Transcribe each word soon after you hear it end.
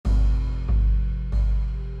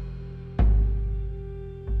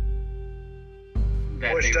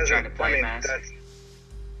that Which they were trying doesn't, to play I mean, him as.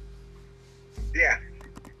 yeah,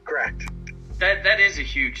 correct. That is a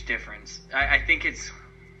huge difference. I think it's...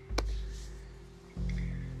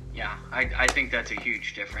 Yeah, I think that's a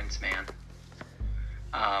huge difference, man.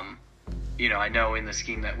 I know in the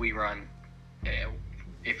scheme that we run,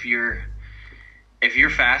 if you're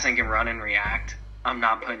fast and can run and react, I'm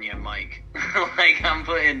not putting you in Mike. Like, I'm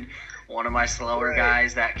putting one of my slower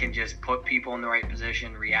guys that can just put people in the right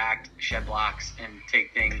position, react, shed blocks, and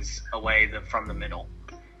take things away from the middle.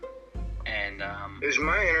 And Is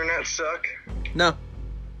my internet suck? No.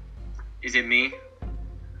 Is it me?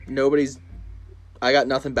 I got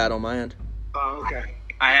nothing bad on my end. Oh, okay.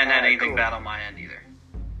 I hadn't had Alright, anything cool. bad on my end either.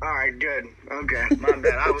 All right, good. Okay, my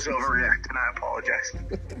bad. I was overreacting. I apologize.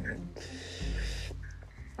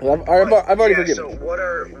 I've already forgiven. So what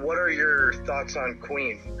are your thoughts on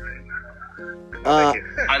Queen? Uh,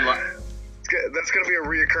 I love... That's gonna be a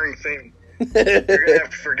reoccurring theme. You're gonna have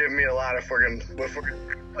to forgive me a lot if we're in a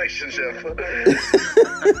relationship.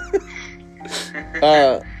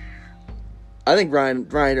 I think Ryan,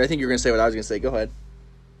 I think you're gonna say what I was gonna say. Go ahead.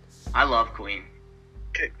 I love Queen.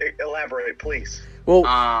 Elaborate, please. Well,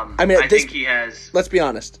 I think he has... Let's be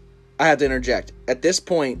honest. I have to interject. At this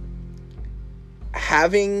point,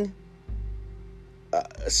 having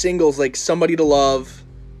singles like "Somebody to Love,"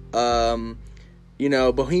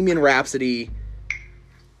 Bohemian Rhapsody,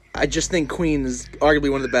 I just think Queen is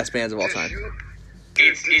arguably one of the best bands of all time.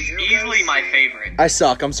 It's easily my favorite I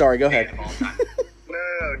suck. I'm sorry. Go band ahead. of all time.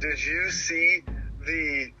 No. Did you see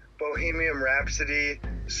the Bohemian Rhapsody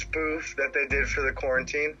spoof that they did for the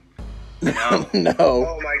quarantine? No. No.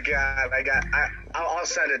 Oh my god! I'll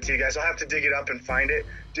send it to you guys. I'll have to dig it up and find it,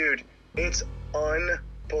 dude. It's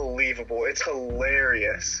unbelievable. It's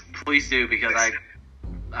hilarious. Please do, because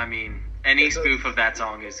I mean, any spoof of that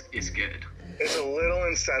song is good. It's a little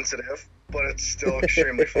insensitive, but it's still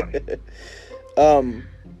extremely funny. I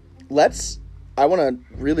want to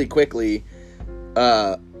really quickly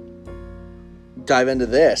dive into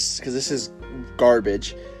this because this is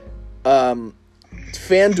garbage.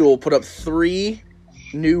 FanDuel put up 3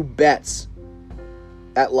 new bets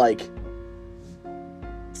at like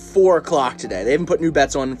 4 o'clock today. They haven't put new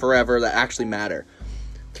bets on forever that actually matter.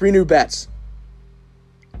 3 new bets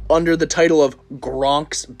under the title of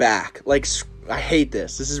Gronk's back. Like, I hate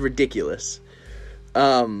this. This is ridiculous.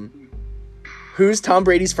 Who's Tom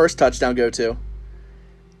Brady's first touchdown go to?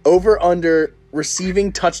 Over under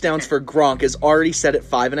receiving touchdowns for Gronk is already set at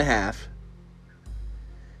 5.5.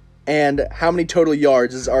 And how many total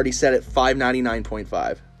yards is already set at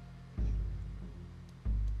 599.5?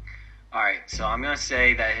 All right, so I'm going to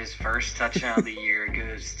say that his first touchdown of the year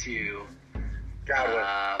goes to... Godwin.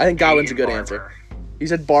 I think Godwin's a good Peyton answer. Barber. You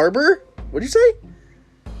said Barber? What'd you say?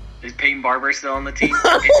 Is Peyton Barber still on the team?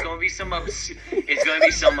 It's going to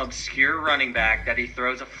be some obscure running back that he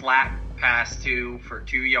throws a flat pass to for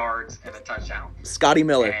 2 yards and a touchdown. Scotty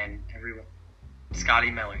Miller. And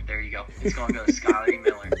Scotty Miller. There you go. It's going to go to Scotty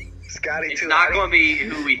Miller. Scotty It's too not hotty? going to be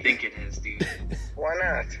who we think it is, dude. Why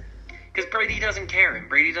not? Because Brady doesn't care, and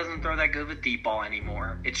Brady doesn't throw that good of a deep ball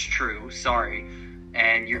anymore. It's true. Sorry.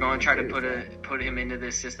 And you're going to try to put him into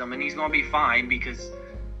this system, and he's going to be fine because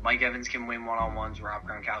Mike Evans can win one-on-ones, Rob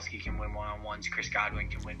Gronkowski can win one-on-ones, Chris Godwin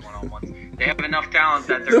can win one-on-ones. They have enough talent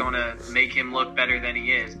that they're going to make him look better than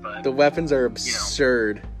he is. But The weapons are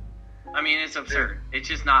absurd. I mean, it's absurd. It's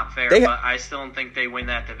just not fair, They- but I still don't think they win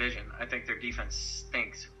that division. I think their defense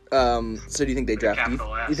stinks. So do you think they draft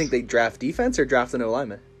capital S. you think they draft defense or draft an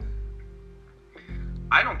O-lineman?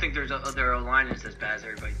 I don't think their O-line is as bad as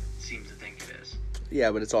everybody seems to think it is.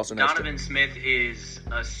 Yeah, but it's also nice Donovan Smith is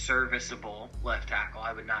a serviceable left tackle.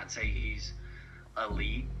 I would not say he's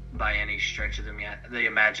elite by any stretch of the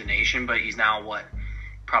imagination, but he's now,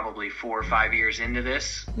 probably 4 or 5 years into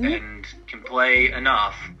this and can play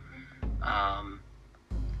enough.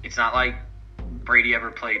 It's not like Brady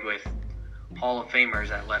ever played with Hall of Famers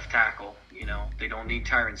at left tackle. They don't need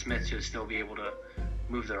Tyron Smith to still be able to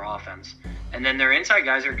move their offense. And then their inside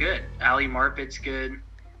guys are good. Ali Marpet's good.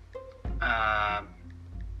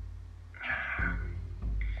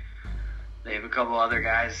 They have a couple other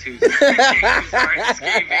guys whose names are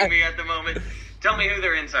escaping me at the moment. Tell me who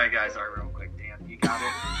their inside guys are real quick, Dan. You got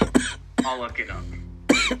it? I'll look it up.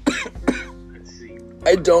 Let's see.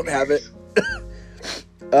 I don't have it.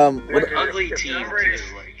 They're an ugly If team, Tom too. Brady's-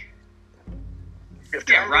 If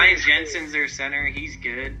Tom Ryan Brady's- Jensen's their center. He's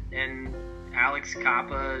good. And Alex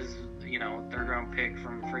Kappa is, third-round pick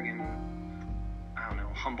from friggin', I don't know,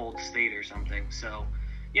 Humboldt State or something. So,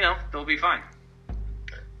 they'll be fine.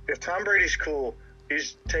 If Tom Brady's cool,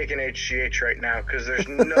 He's taking HGH right now because there's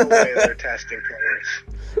no way they're testing players.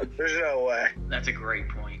 There's no way. That's a great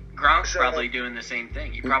point. Gronk's probably doing the same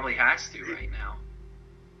thing. He probably has to right now.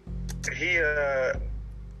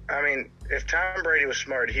 I mean, if Tom Brady was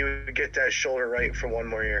smart, he would get that shoulder right for one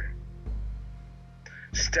more year.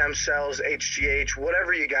 Stem cells, HGH,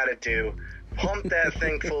 whatever you got to do. Pump that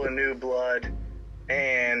thing full of new blood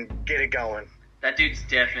and get it going. That dude's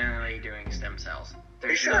definitely doing stem cells.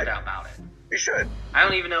 There's no doubt about it. You should. I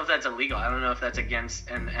don't even know if that's illegal. I don't know if that's against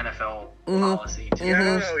an NFL policy. Yeah, I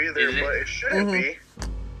don't know either, but it shouldn't be.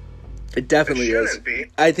 It definitely is. Be.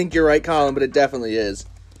 I think you're right, Colin, but it definitely is.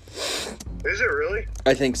 Is it really?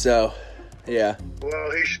 I think so. Yeah.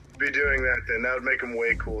 Well, he should be doing that then. That would make him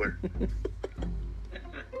way cooler.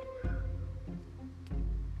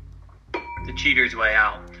 The cheater's way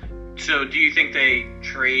out. So, do you think they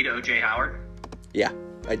trade O.J. Howard? Yeah,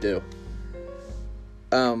 I do.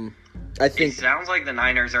 I think... It sounds like the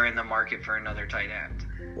Niners are in the market for another tight end.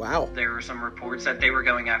 Wow. There were some reports that they were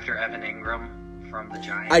going after Evan Ingram from the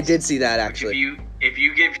Giants. I did see that, actually. If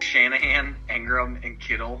you give Shanahan, Ingram, and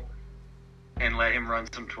Kittle and let him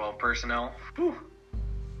run some 12 personnel, whew,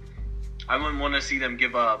 I wouldn't want to see them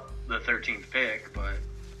give up the 13th pick, but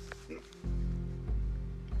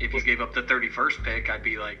if you gave up the 31st pick, I'd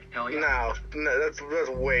be like, hell yeah. No, that's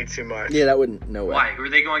way too much. Yeah, that wouldn't, no way. Why? Who are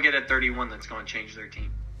they going to get at 31 that's going to change their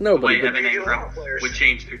team? Nobody. Evan Ingram would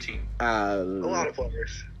change their team. A lot of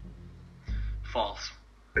players. False.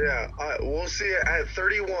 Yeah, we'll see at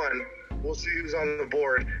 31. We'll see who's on the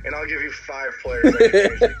board, and I'll give you 5 players.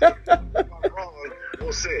 If I'm wrong,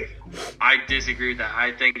 we'll see. I disagree with that.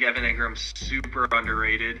 I think Evan Ingram's super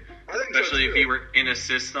underrated, especially if he were in a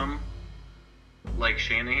system like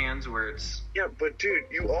Shanahan's where it's... Yeah, but dude,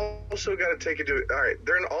 you also got to take it to... All right,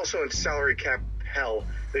 they're also in salary cap hell.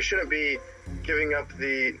 They shouldn't be giving up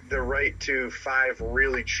the right to 5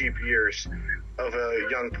 really cheap years of a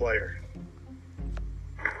young player.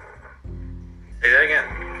 Say that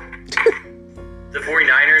again. The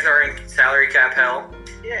 49ers are in salary cap hell?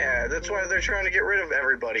 Yeah, that's why they're trying to get rid of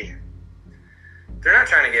everybody. They're not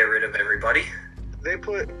trying to get rid of everybody. They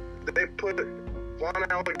put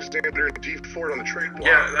Von Alexander and Dee Ford on the trade block.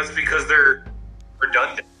 Yeah, that's because they're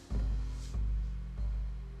redundant.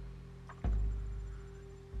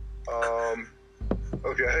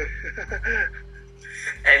 Okay.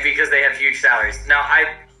 And because they have huge salaries. Now,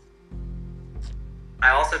 I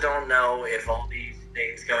also don't know if all these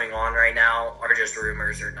things going on right now are just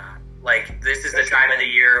rumors or not. Like, this is the time of the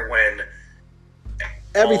year when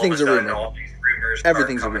everything's all of a a sudden, rumor. all these rumors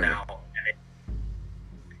Everything's are coming a rumor. out. And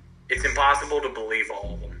it's impossible to believe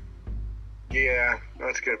all of them. Yeah,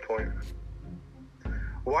 that's a good point.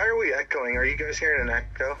 Why are we echoing? Are you guys hearing an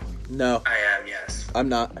echo? No, I am, yes. I'm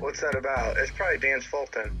not. What's that about? It's probably Dan's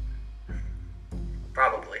fault then.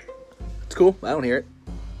 Probably. It's cool. I don't hear it.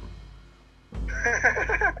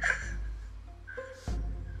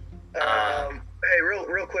 Hey,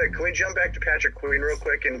 real quick, can we jump back to Patrick Queen real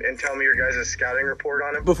quick and tell me your guys' scouting report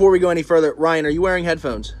on him? Before we go any further, Ryan, are you wearing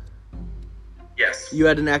headphones? Yes. You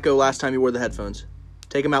had an echo last time you wore the headphones.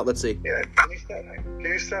 Take them out. Let's see. Yeah, can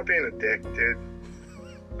you stop being a dick, dude?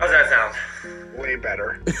 How's that sound? Way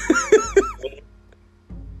better.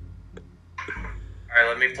 Alright,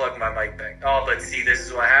 let me plug my mic back. Oh, but see, this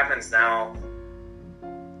is what happens now.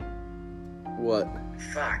 What?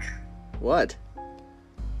 Fuck. What?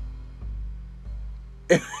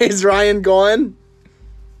 Is Ryan gone?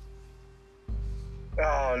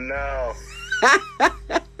 Oh, no.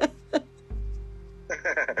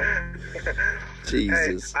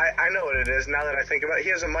 Jesus. Hey, I know what it is now that I think about it. He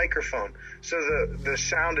has a microphone. So the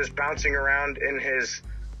sound is bouncing around in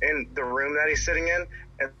the room that he's sitting in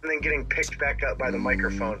and then getting picked back up by the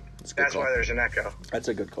microphone. That's why there's an echo. That's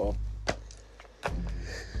a good call.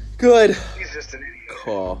 Good He's just an idiot.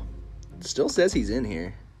 call. Still says he's in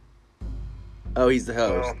here. Oh, he's the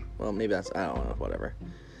host. Oh. Well, maybe that's... I don't know. Whatever.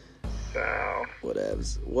 So,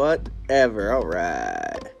 Whatevs. Whatever. All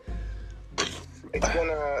right. it's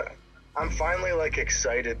gonna... I'm finally,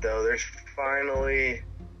 excited, though. There's finally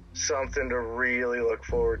something to really look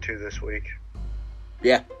forward to this week.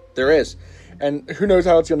 Yeah, there is. And who knows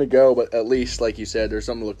how it's going to go, but at least, like you said, there's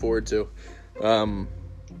something to look forward to.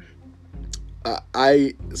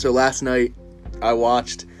 So last night, I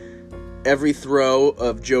watched every throw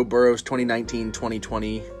of Joe Burrow's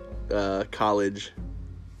 2019-2020 college,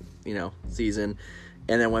 season,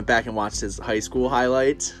 and then went back and watched his high school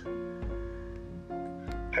highlights.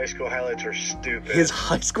 High school highlights are stupid. His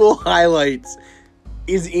high school highlights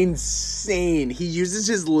is insane. He uses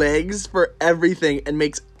his legs for everything and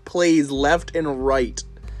makes plays left and right.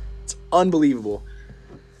 It's unbelievable.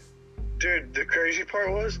 Dude, the crazy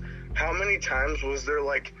part was, how many times was there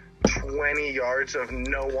like 20 yards of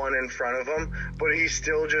no one in front of him, but he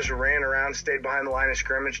still just ran around, stayed behind the line of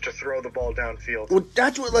scrimmage to throw the ball downfield? Well,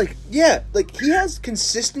 that's what, like, yeah, like, he had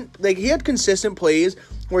consistent plays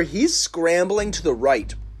where he's scrambling to the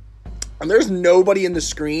right, and there's nobody in the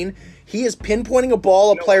screen. He is pinpointing a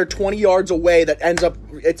ball, a player 20 yards away that ends up,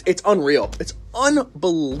 it's unreal. It's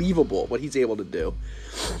unbelievable what he's able to do.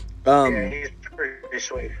 Yeah, he's pretty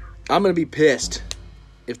sweet. I'm going to be pissed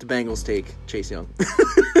if the Bengals take Chase Young.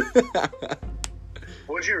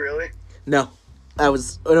 Would you really? No, that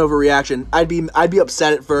was an overreaction. I'd be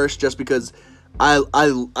upset at first just because I've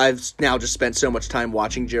now just spent so much time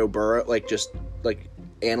watching Joe Burrow, like just like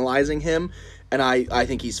analyzing him, and I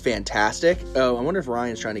think he's fantastic. Oh, I wonder if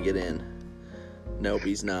Ryan's trying to get in. Nope,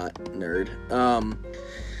 he's not. Nerd.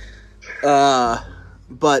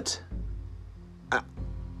 But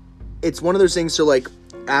it's one of those things. So like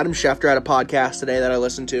Adam Schefter had a podcast today that I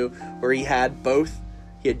listened to where he had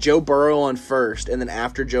Joe Burrow on first, and then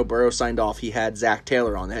after Joe Burrow signed off, he had Zach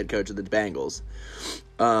Taylor on, the head coach of the Bengals.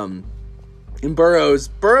 And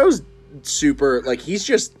Burrow's super, like, he's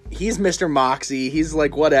Mr. Moxie. He's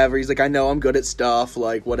like, whatever. He's like, I know I'm good at stuff,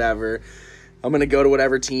 like, whatever. I'm going to go to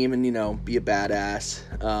whatever team and, be a badass.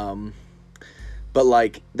 But,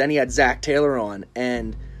 like, then he had Zach Taylor on,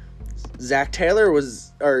 and Zach Taylor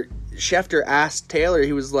Schefter asked Taylor,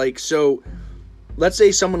 he was like, so let's say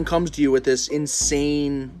someone comes to you with this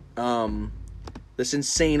insane offer,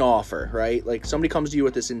 right? Like, somebody comes to you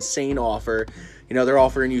with this insane offer. They're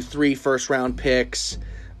offering you 3 first-round picks,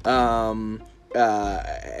 and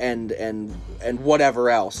whatever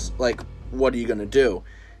else. Like, what are you gonna do?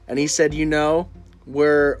 And he said,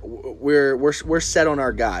 we're set on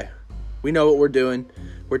our guy. We know what we're doing.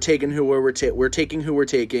 We're taking who we're taking.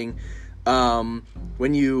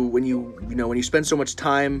 When you spend so much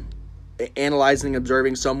time analyzing,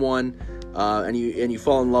 observing someone, and you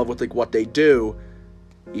fall in love with like what they do,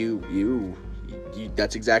 you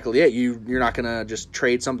that's exactly it. You're not gonna just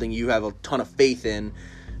trade something you have a ton of faith in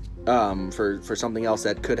for something else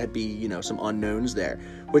that could be some unknowns there,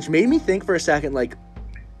 which made me think for a second, like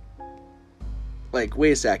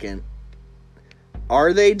wait a second,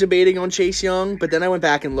 are they debating on Chase Young? But then I went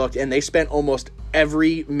back and looked, and they spent almost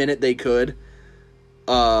every minute they could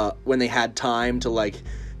when they had time to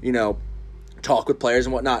talk with players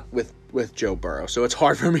and whatnot with Joe Burrow. So it's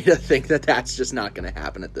hard for me to think that that's just not going to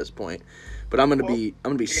happen at this point. But I'm gonna be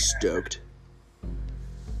stoked.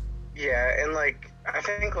 Yeah, and I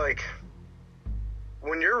think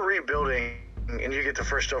when you're rebuilding and you get the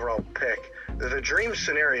first overall pick, the dream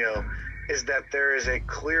scenario is that there is a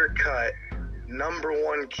clear-cut number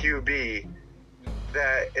 1 QB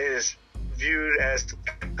that is viewed as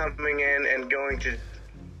coming in and going to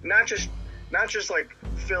not just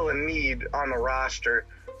fill a need on the roster,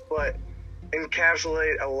 but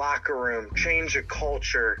encapsulate a locker room, change a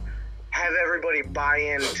culture, have everybody buy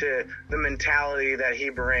into the mentality that he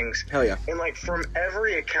brings. Hell yeah. And from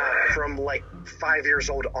every account from 5 years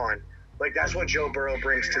old on, that's what Joe Burrow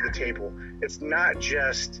brings to the table. It's not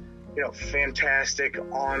just fantastic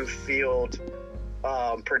on-field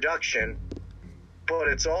production, but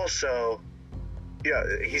it's also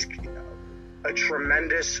he's a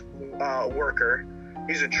tremendous worker.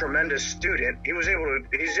 He's a tremendous student. He's able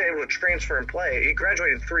to transfer and play. He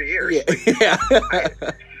graduated in 3 years. Yeah.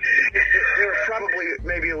 They were probably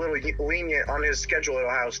maybe a little lenient on his schedule at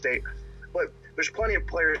Ohio State, but there's plenty of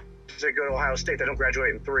players that go to Ohio State that don't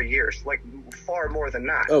graduate in 3 years, far more than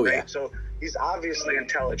not. Oh, right? yeah. So he's obviously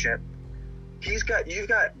intelligent. You've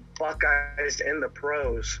got Buckeyes in the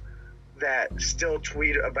pros that still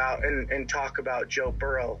tweet about and talk about Joe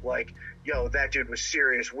Burrow yo, that dude was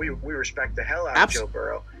serious. We respect the hell out of Joe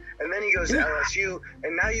Burrow. And then he goes to LSU,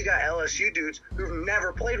 and now you got LSU dudes who've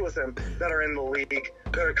never played with him that are in the league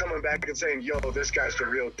that are coming back and saying, yo, this guy's the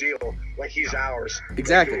real deal. He's ours.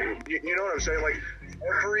 Exactly. You know what I'm saying?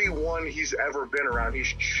 Everyone he's ever been around, he's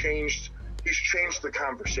changed the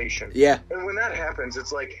conversation. Yeah. And when that happens,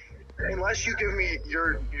 it's unless you give me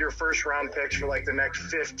your first round picks for the next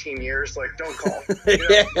 15 years, don't call.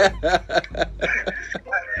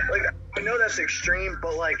 I know that's extreme,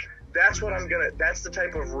 but that's the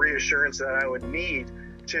type of reassurance that I would need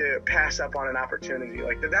to pass up on an opportunity.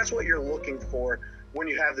 That's what you're looking for when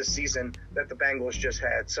you have the season that the Bengals just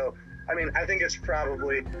had. So, I think it's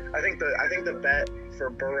probably, I think the bet for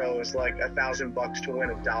Burrow is $1,000 to win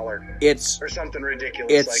 $1. It's or something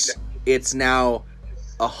ridiculous like that. It's now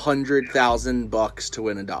 $100,000 to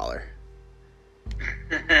win $1.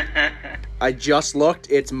 I just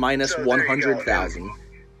looked. It's minus So 100,000.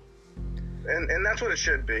 And that's what it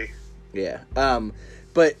should be. Yeah.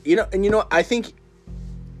 But I think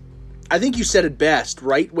you said it best,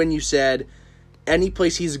 right? When you said any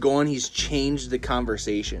place he's gone, he's changed the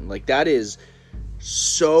conversation. Like, that is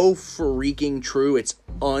so freaking true. It's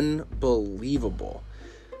unbelievable.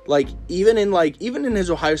 Like, even in his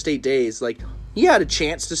Ohio State days, like, he had a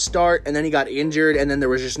chance to start, and then he got injured, and then there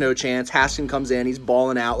was just no chance. Haskin comes in, he's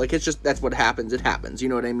balling out. Like, it's just, that's what happens. It happens. You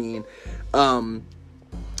know what I mean?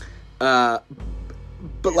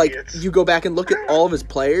 But, like, you go back and look at all of his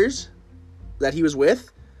players that he was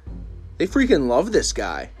with, they freaking love this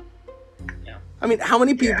guy. Yeah. I mean, how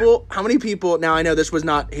many people, now I know this was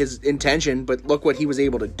not his intention, but look what he was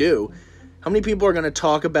able to do. How many people are going to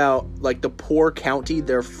talk about, like, the poor county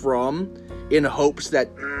they're from in hopes that,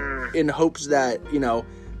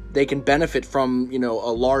 they can benefit from, a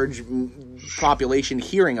large population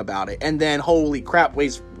hearing about it. And then, holy crap,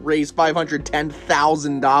 raise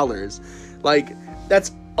 $510,000. Like,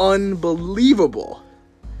 that's unbelievable.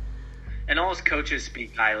 And all his coaches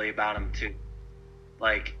speak highly about him, too.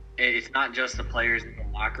 Like, it's not just the players in the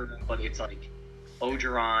locker room, but it's, like,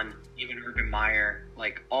 Ogeron, even Urban Meyer.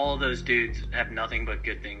 Like, all of those dudes have nothing but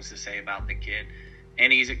good things to say about the kid.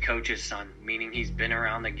 And he's a coach's son, meaning he's been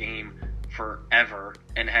around the game forever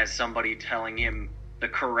and has somebody telling him the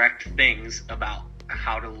correct things about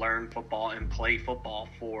how to learn football and play football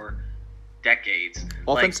for decades.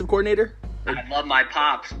 Offensive coordinator? I love my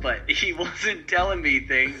pops, but he wasn't telling me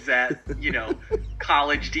things that,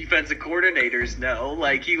 college defensive coordinators know.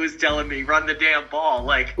 Like, he was telling me, run the damn ball.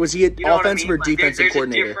 Like, was he an offensive or defensive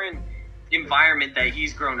coordinator? There's a different environment that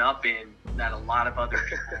he's grown up in that a lot of other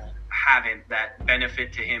people haven't, that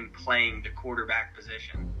benefit to him playing the quarterback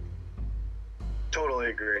position. Totally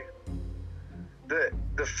agree. The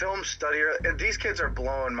film study, these kids are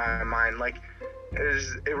blowing my mind. Like,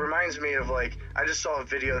 it reminds me of, like, I just saw a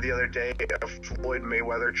video the other day of Floyd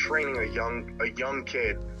Mayweather training a young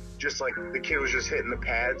kid. Just like the kid was just hitting the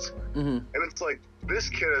pads. Mm-hmm. And it's like, this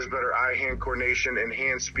kid has better eye-hand coordination and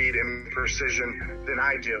hand speed and precision than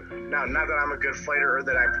I do. Now, not that I'm a good fighter or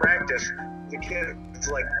that I practice, the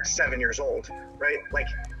kid's like 7 years old, right? Like,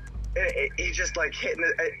 he just like hitting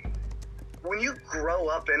it. When you grow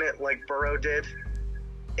up in it like Burrow did,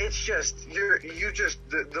 it's just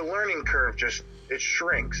the learning curve just it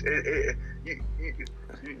shrinks. You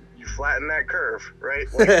flatten that curve, right?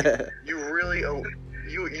 Like, you really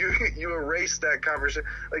you erase that conversation.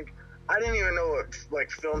 Like, I didn't even know what, like,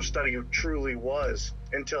 film study truly was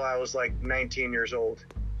until I was like 19 years old.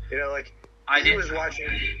 Like, he was watching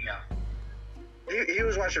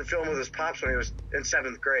film with his pops when he was in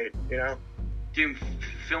 7th grade. Dude,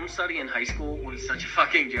 film study in high school was such a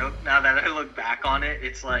fucking joke. Now that I look back on it,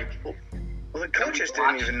 it's like... Well, the coaches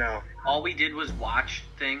didn't even know. All we did was watch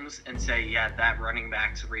things and say, yeah, that running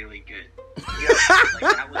back's really good.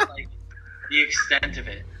 That was, like, the extent of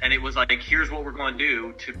it. And it was like, here's what we're going to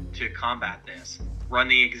do to combat this. Run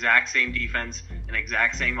the exact same defense and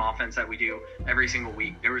exact same offense that we do every single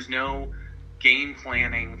week. There was no game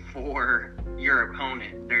planning for your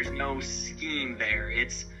opponent. There's no scheme there.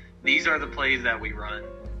 It's... These are the plays that we run.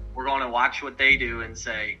 We're going to watch what they do and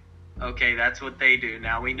say, okay, that's what they do.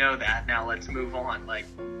 Now we know that. Now let's move on. Like,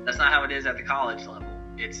 that's not how it is at the college level.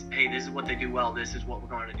 It's, hey, this is what they do well. This is what we're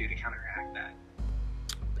going to do to counteract that.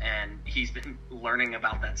 And he's been learning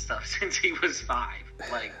about that stuff since he was 5.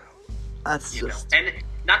 Like, that's just... And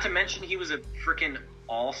not to mention, he was a freaking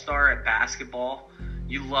all-star at basketball.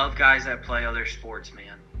 You love guys that play other sports,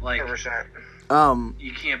 man. Like, 100%.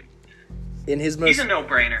 You can't... He's a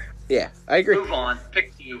no-brainer. Yeah, I agree. Move on.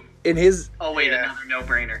 Pick 2. Another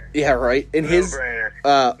no-brainer. Yeah, right. No-brainer.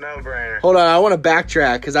 No-brainer. Hold on, I want to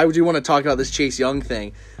backtrack because I do want to talk about this Chase Young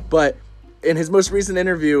thing. But in his most recent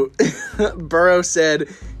interview, Burrow said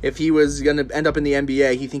if he was going to end up in the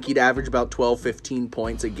NBA, he think he'd average about 12, 15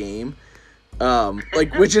 points a game.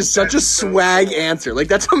 Which is such a swag answer. Like,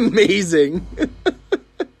 that's amazing.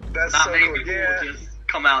 That's not so many cool. people will just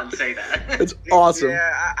come out and say that. It's awesome.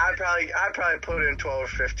 Yeah, I'd probably put in 12 or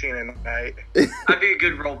 15 in a night. I'd be a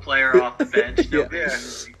good role player off the bench.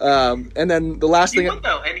 And then the last thing... He would,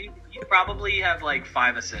 though, and he'd probably have, like,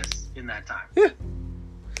 5 assists in that time. Yeah.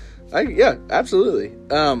 Absolutely.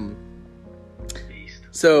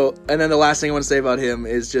 So, and then the last thing I want to say about him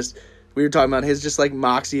is just... We were talking about his just, like,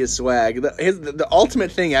 moxie, his swag. The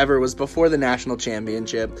ultimate thing ever was before the national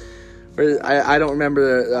championship... I don't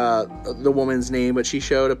remember the woman's name, but she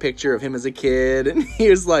showed a picture of him as a kid, and he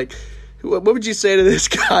was like, what would you say to this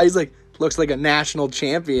guy? He's like, looks like a national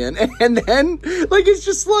champion. And then, like, it's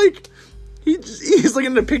just like, he's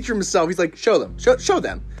looking at a picture of himself. He's like, show them.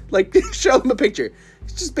 Like, show them a picture.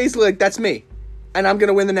 It's just basically like, that's me. And I'm going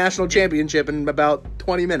to win the national championship in about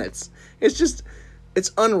 20 minutes. It's just,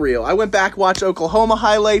 It's unreal. I went back, watched Oklahoma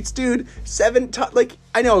highlights, dude.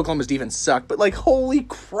 I know Oklahoma's defense sucked, but like, holy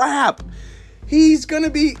crap. He's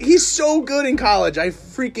so good in college. I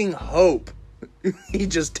freaking hope he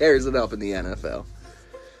just tears it up in the NFL.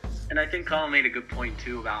 And I think Colin made a good point,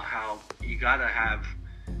 too, about how you got to have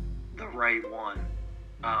the right one.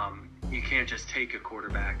 You can't just take a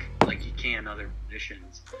quarterback like you can other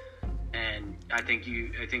positions. And I think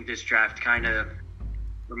this draft kind of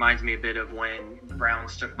reminds me a bit of when the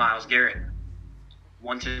Browns took Myles Garrett.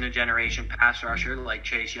 Once in a generation pass rusher like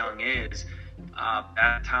Chase Young is. At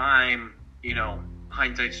that time,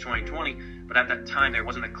 hindsight's 20/20, but at that time there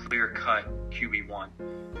wasn't a clear-cut QB1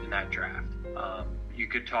 in that draft. You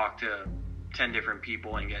could talk to 10 different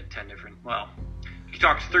people and get 10 different, you could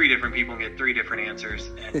talk to 3 different people and get 3 different answers,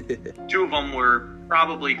 and 2 of them were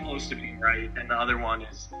probably close to being right, and the other one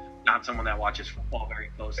is not someone that watches football very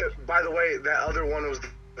closely. By the way, that other one was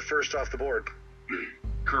the first off the board.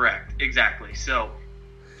 Correct, exactly. So,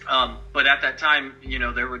 but at that time,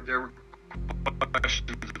 there were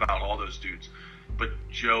questions about all those dudes, but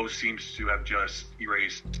Joe seems to have just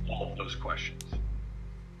erased all of those questions.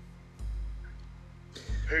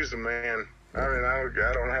 Who's the man? I mean, I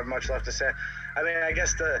don't have much left to say. I mean, I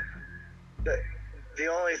guess the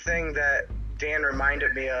only thing that Dan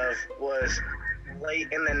reminded me of was late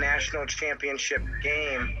in the national championship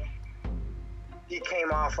game, he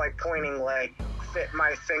came off like pointing like, fit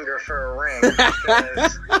my finger for a ring.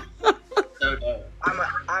 Because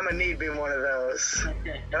I'm a need be one of those.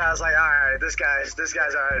 And I was like, all right, this guy's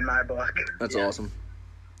all right in my book. That's awesome.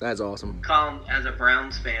 That's awesome. Colin, as a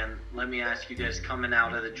Browns fan, let me ask you this: coming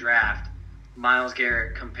out of the draft, Myles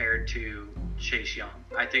Garrett compared to Chase Young.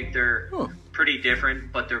 I think they're pretty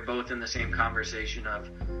different, but they're both in the same conversation of,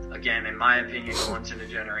 again, in my opinion, once in a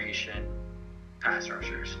generation pass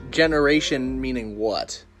rushers. Generation meaning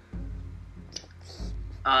what?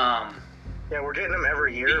 Yeah, we're getting them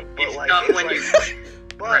every year, but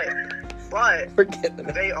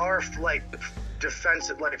they are like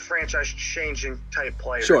defensive, like franchise-changing type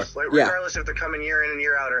players. Sure. Like, regardless if they're coming year in and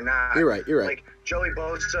year out or not. You're right. Like Joey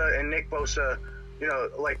Bosa and Nick Bosa,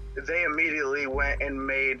 like they immediately went and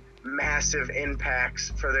made massive impacts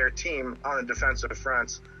for their team on the defensive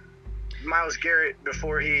fronts. Myles Garrett,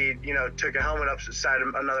 before he, took a helmet upside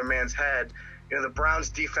another man's head, the Browns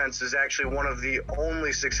defense is actually one of the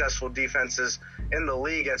only successful defenses in the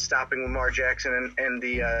league at stopping Lamar Jackson and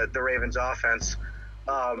the Ravens offense.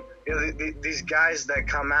 These guys that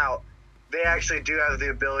come out, they actually do have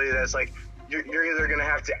the ability that's like, you're either going to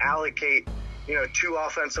have to allocate, 2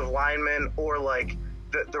 offensive linemen, or like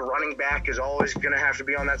the running back is always going to have to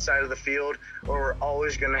be on that side of the field, or we're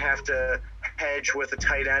always going to have to hedge with a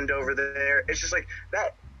tight end over there. It's just like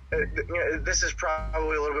that. This is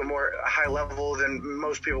probably a little bit more high level than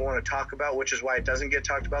most people want to talk about, which is why it doesn't get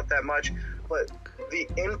talked about that much. But the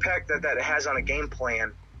impact that has on a game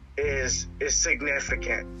plan is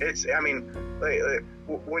significant.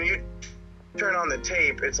 When you turn on the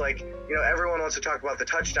tape, it's like, everyone wants to talk about the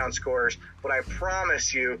touchdown scores, but I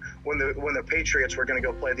promise you, when the Patriots were going to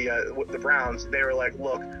go play the Browns, they were like,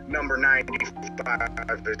 look, number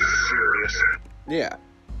 95 is serious. Yeah.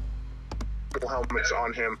 Helmets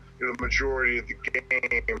on him, the majority of the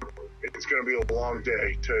game, it's going to be a long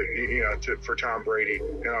day for Tom Brady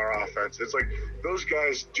in our offense. It's like those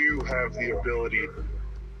guys do have the ability,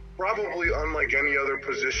 probably unlike any other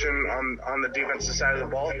position on the defensive side of the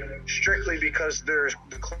ball, strictly because they're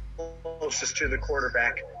the closest to the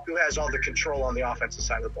quarterback who has all the control on the offensive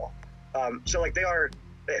side of the ball. So like they are,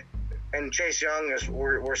 and Chase Young is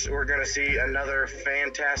we're going to see another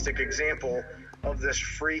fantastic example of this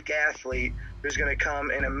freak athlete who's going to come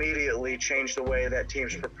and immediately change the way that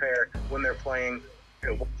teams prepare when they're playing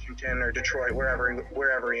Washington or Detroit,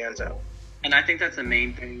 wherever he ends up. And I think that's the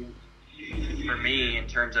main thing for me in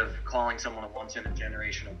terms of calling someone a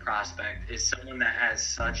once-in-a-generational prospect, is someone that has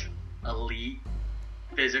such elite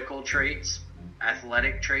physical traits,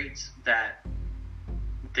 athletic traits, that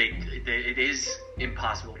it is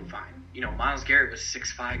impossible to find. Myles Garrett was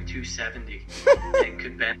 6'5", 270, and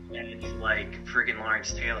could bench like friggin'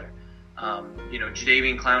 Lawrence Taylor.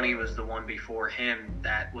 Jadeveon Clowney was the one before him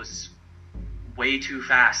that was way too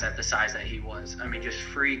fast at the size that he was. I mean, just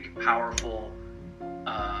freak, powerful,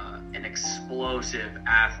 and explosive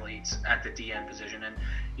athletes at the DN position. And,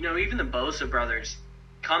 even the Bosa brothers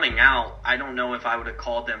coming out, I don't know if I would have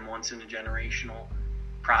called them once-in-a-generational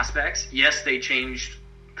prospects. Yes, they changed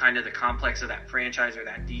kind of the complex of that franchise or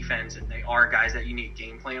that defense, and they are guys that you need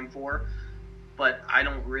game plan for, but I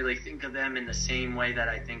don't really think of them in the same way that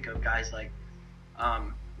I think of guys like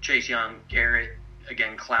Chase Young, Garrett,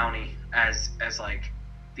 again Clowney, as like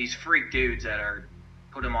these freak dudes that are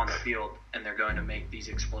put them on the field, and they're going to make these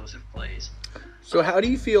explosive plays. So how do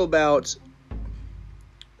you feel about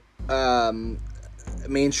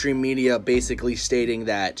mainstream media basically stating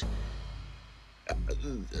that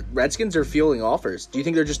Redskins are fielding offers? Do you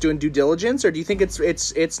think they're just doing due diligence, or do you think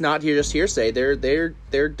it's not here just hearsay?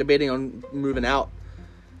 They're debating on moving out.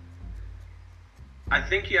 I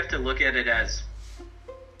think you have to look at it as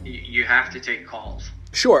you have to take calls.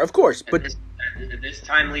 Sure, of course, but at this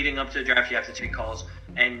time leading up to the draft, you have to take calls.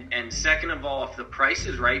 And second of all, if the price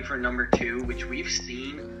is right for number 2, which we've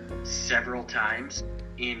seen several times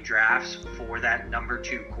in drafts for that number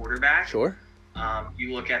 2 quarterback. Sure.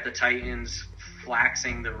 You look at the Titans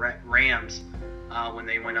flaxing the Rams when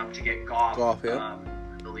they went up to get Goff. Yeah.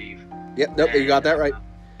 I believe. Yep. Nope. You got that right.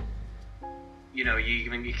 You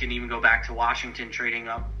can even go back to Washington trading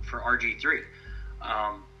up for RG3.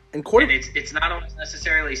 And it's not always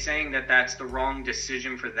necessarily saying that that's the wrong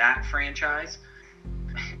decision for that franchise.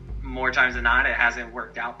 More times than not, it hasn't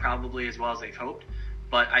worked out probably as well as they've hoped.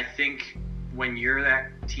 But I think when you're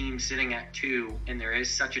that team sitting at 2 and there is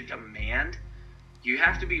such a demand, you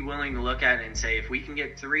have to be willing to look at it and say, if we can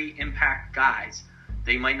get 3 impact guys,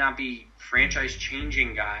 they might not be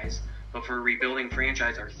franchise-changing guys, but for a rebuilding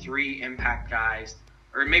franchise are 3 impact guys,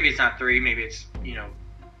 or maybe it's not 3, maybe it's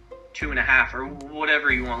 2.5 or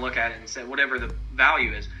whatever you want to look at it and say whatever the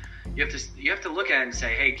value is. You have to look at it and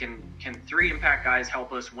say, hey, can 3 impact guys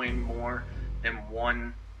help us win more than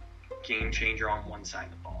 1 game changer on one side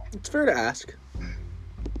of the ball? It's fair to ask.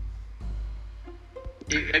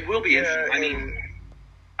 It will be interesting. I mean,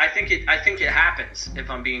 I think it happens. If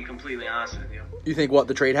I'm being completely honest with you. You think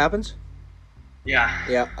the trade happens? Yeah.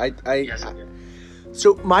 Yeah. Yes, I do.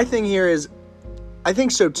 So my thing here is, I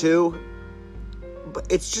think so too. But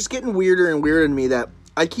it's just getting weirder and weirder to me that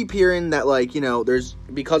I keep hearing that, there's,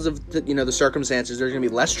 because of the circumstances, there's going to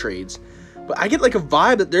be less trades. But I get a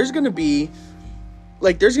vibe that there's going to be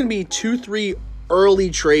 2-3 early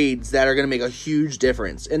trades that are going to make a huge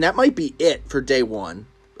difference. And that might be it for day 1.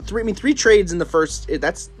 3 trades in the first,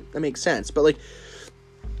 that makes sense. But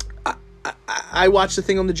I watched the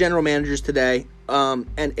thing on the general managers today.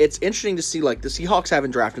 And it's interesting to see, the Seahawks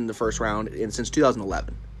haven't drafted in the first round since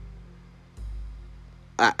 2011.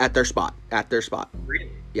 At their spot.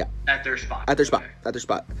 Really? Yeah. At their spot. Okay.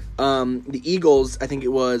 The Eagles, I think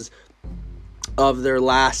it was, of their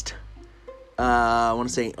last,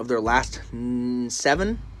 of their last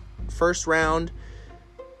 7 first round,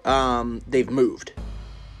 they've moved.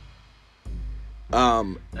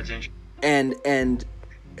 That's interesting. And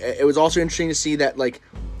it was also interesting to see that,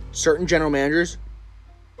 certain general managers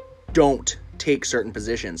don't take certain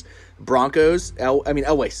positions. Broncos,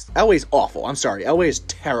 Elway's awful. I'm sorry. Elway is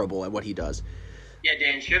terrible at what he does. Yeah,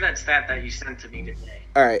 Dan, share that stat that you sent to me today.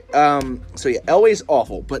 All right. Elway's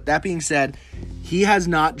awful. But that being said, he has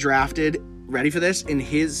not drafted, ready for this, in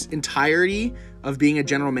his entirety of being a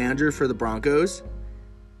general manager for the Broncos,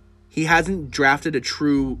 he hasn't drafted a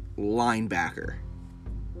true linebacker.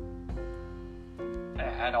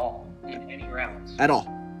 At all. In any rounds. At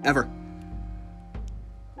all. Ever.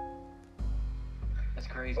 That's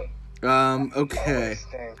crazy. Okay.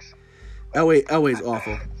 Stinks. Elway's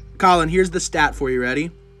awful. Colin, here's the stat for you. Ready?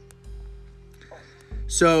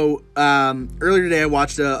 So, earlier today I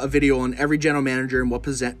watched a video on every general manager and what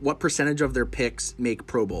percentage of their picks make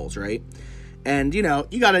Pro Bowls, right? And, you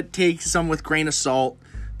got to take some with grain of salt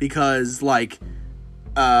because, the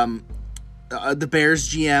Bears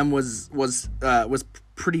GM was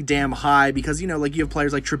pretty damn high because, you have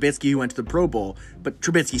players like Trubisky who went to the Pro Bowl, but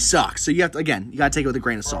Trubisky sucks. So you got to take it with a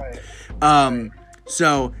grain of salt. Right.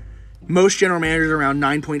 So most general managers, around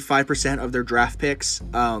 9.5% of their draft picks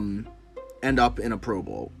end up in a Pro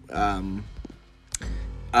Bowl. 1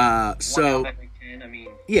 out of every 10,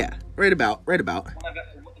 yeah, right about.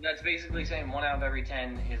 That's basically saying 1 out of every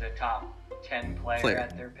 10 is a top 10 player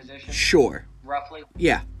at their position. Sure. Roughly.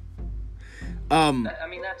 Yeah. That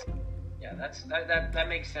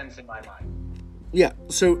makes sense in my mind. Yeah,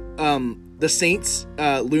 so the Saints,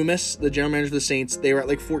 Loomis, the general manager of the Saints, they were at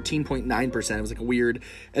 14.9%. It was weird.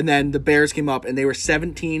 And then the Bears came up and they were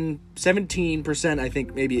 17%, I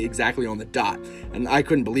think, maybe exactly on the dot. And I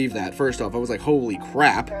couldn't believe that. First off, I was like, holy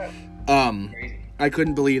crap. Crazy. I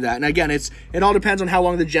couldn't believe that. And again, it all depends on how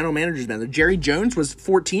long the general manager's been. Jerry Jones was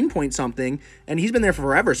 14 point something, and he's been there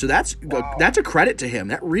forever. So that's a credit to him.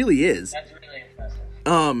 That really is. That's really impressive.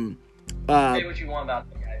 Say what you want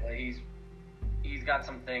about the guy, but he's got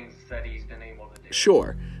some things that he's been able to do.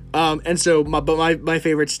 Sure. And so my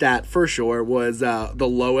favorite stat for sure was the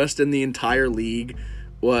lowest in the entire league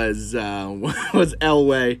was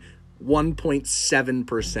Elway.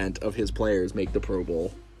 1.7% of his players make the Pro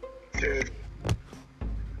Bowl. Dude,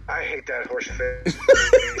 I hate that horse face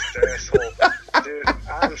asshole. Dude,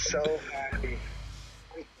 I'm so happy.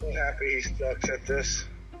 I'm so happy he sucks at this.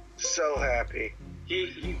 So happy.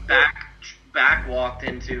 He back walked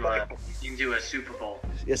into a Super Bowl.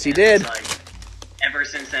 Yes, he did. It's like, ever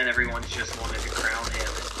since then, everyone's just wanted to crown him.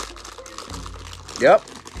 Yep.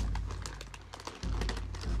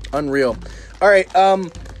 Unreal. All right.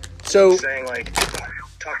 So saying like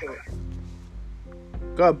talking.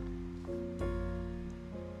 go ahead.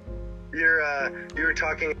 You were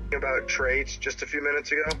talking about trades just a few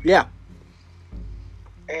minutes ago, Yeah.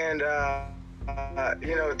 and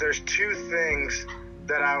there's two things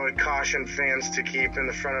that I would caution fans to keep in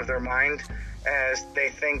the front of their mind as they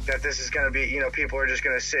think that this is going to be, people are just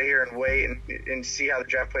going to sit here and wait and see how the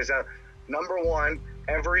draft plays out. Number one,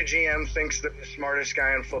 every GM thinks they're the smartest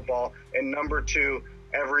guy in football, and number two,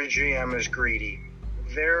 every GM is greedy.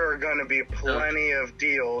 There are going to be plenty of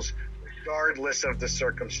deals regardless of the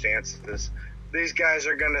circumstances. These guys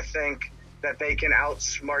are going to think that they can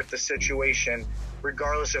outsmart the situation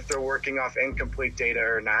regardless if they're working off incomplete data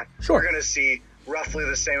or not. Sure. We're going to see roughly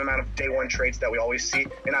the same amount of day one trades that we always see,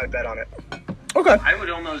 and I would bet on it. Okay. I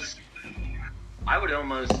would almost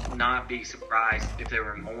not be surprised if there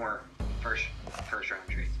were more first round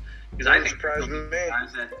trades, because I think Surprise me.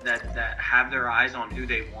 guys that have their eyes on who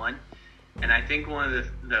they want, and I think one of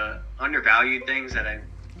the undervalued things that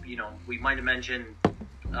we might have mentioned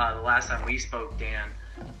the last time we spoke, Dan.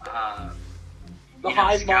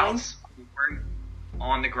 Scouts were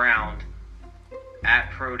on the ground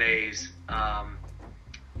at pro days,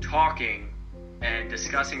 talking and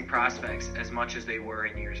discussing prospects as much as they were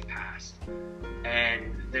in years past.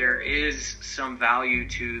 And there is some value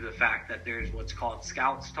to the fact that there's what's called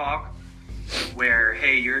scouts talk, where,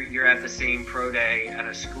 hey, you're at the same pro day at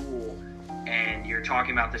a school and you're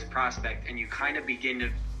talking about this prospect, and you kind of begin to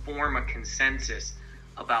form a consensus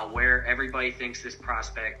about where everybody thinks this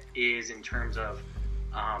prospect is in terms of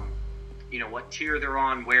what tier they're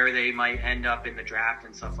on, where they might end up in the draft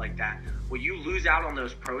and stuff like that. Well, you lose out on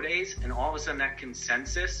those pro days, and all of a sudden that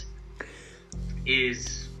consensus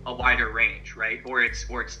is a wider range, right? Or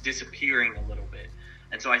it's disappearing a little bit.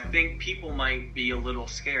 And so I think people might be a little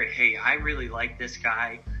scared. Hey, I really like this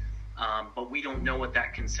guy, but we don't know what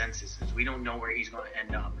that consensus is. We don't know where he's going to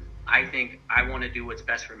end up. I think I want to do what's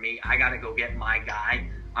best for me. I got to go get my guy.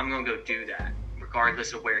 I'm going to go do that,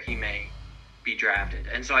 regardless of where he may be drafted.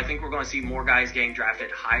 And so I think we're going to see more guys getting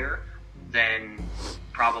drafted higher than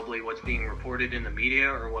probably what's being reported in the media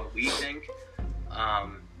or what we think.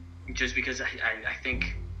 Just because I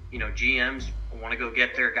think, GMs want to go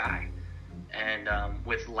get their guy. And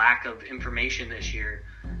with lack of information this year,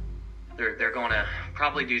 they're going to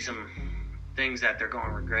probably do some things that they're going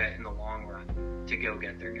to regret in the long run to go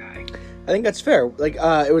get their guy. I think that's fair. Like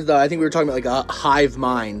it was I think we were talking about like a hive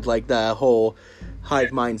mind, like the whole hive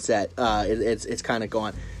mindset. It's kind of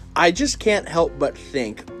gone. I just can't help but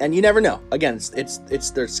think, and you never know. Again, it's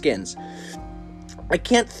their skins. I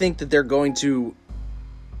can't think that they're going to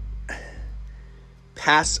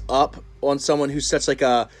pass up on someone who's such like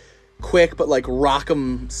a quick but like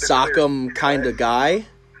rock'em sock'em kind of guy.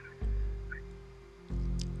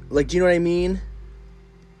 Like, do you know what I mean?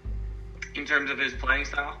 In terms of his playing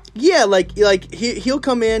style? Yeah, like he'll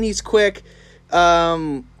come in, he's quick,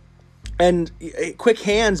 and quick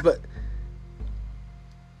hands, but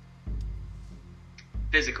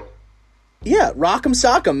physical. Yeah, rock'em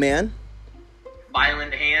sock'em, man.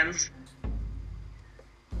 Violent hands.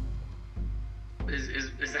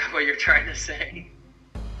 Is that what you're trying to say?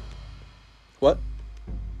 What?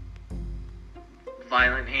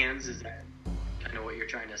 Violent hands, is that kind of what you're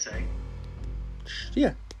trying to say?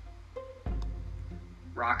 Yeah.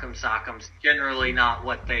 Rock'em sock'em's generally not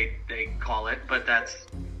what they call it, but that's,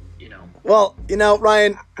 Well,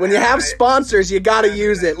 Ryan, when you have sponsors, you got to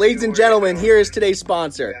use it. Ladies and gentlemen, here is today's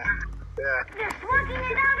sponsor. Yeah. Just working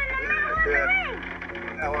it out in the middle of the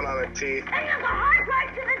ring. That one on the teeth. And there's a hard right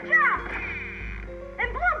to the job.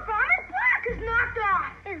 And Blue Farmer's block is knocked off.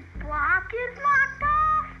 His block is knocked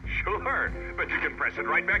off? Sure, but you can press it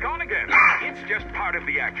right back on again. It's just part of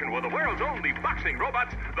the action with the world's only boxing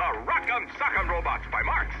robots, the Rock'em Sock'em Robots by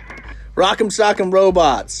Marks. Rock'em Sock'em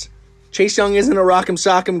Robots. Chase Young isn't a Rock'em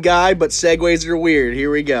Sock'em guy, but segues are weird.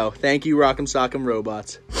 Here we go. Thank you, Rock'em Sock'em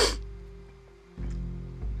Robots.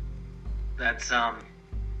 That's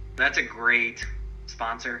a great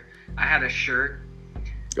sponsor. I had a shirt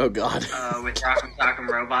Oh God. with Rock'em Sock'em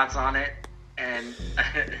Robots on it, and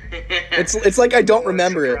It's like I don't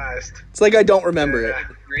remember it. Surprised. It's like I don't remember it.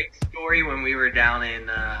 great story when we were down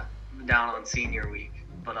on senior week,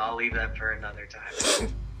 but I'll leave that for another time.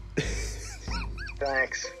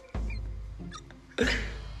 Thanks.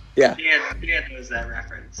 Yeah. Yeah, knows that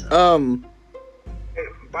reference. So. Hey,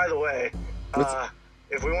 by the way,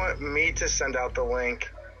 if we want me to send out the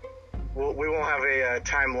link, we won't have a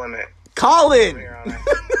time limit. Colin! Here on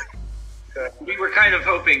it. We were kind of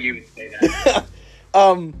hoping you would say that.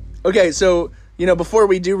 Okay, so, before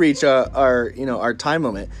we do reach our time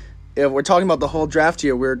limit, if we're talking about the whole draft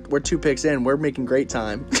here, we're 2 picks in. We're making great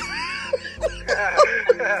time.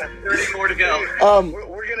 30 more to go.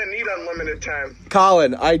 We're gonna need unlimited time.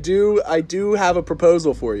 Colin, I do have a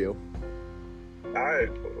proposal for you. All right,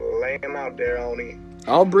 lay him out there, Oni.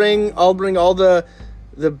 I'll bring all the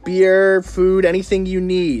beer, food, anything you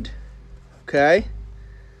need. Okay?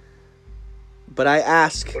 But I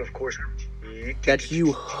ask But of course, that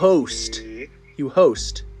you host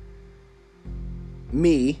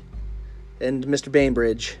me and Mr.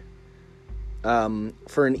 Bainbridge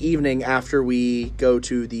for an evening after we go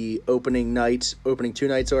to the opening 2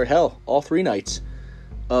 nights, or hell, all 3 nights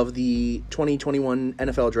of the 2021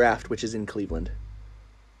 NFL Draft, which is in Cleveland.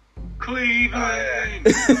 Cleveland!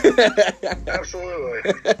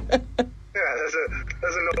 Absolutely. Yeah, that's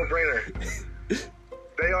a no-brainer.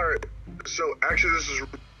 They are. So actually,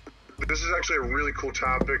 this is actually a really cool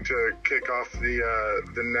topic to kick off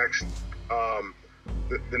the next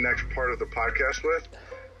the next part of the podcast with.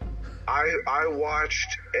 I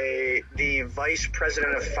watched the vice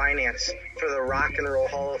president of finance for the Rock and Roll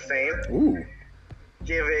Hall of Fame Ooh.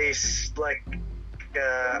 give a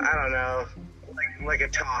I don't know, like a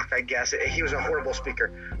talk, I guess. He was a horrible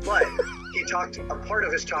speaker, but he talked. A part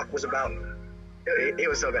of his talk was about. It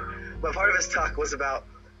was so good, but part of his talk was about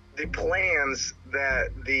the plans that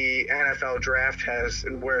the NFL draft has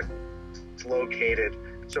and where it's located,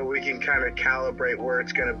 so we can kind of calibrate where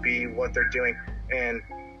it's going to be, what they're doing, and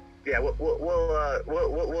yeah,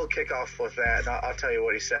 we'll kick off with that. I'll tell you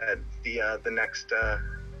what he said the next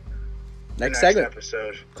segment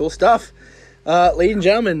episode. Cool stuff. Ladies and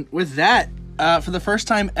gentlemen, with that, for the first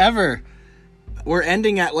time ever, we're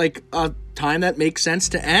ending at like a time that makes sense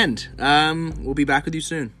to end. We'll be back with you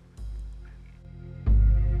soon.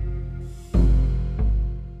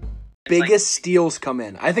 Biggest steals come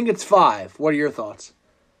in. I think it's 5. What are your thoughts?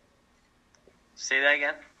 Say that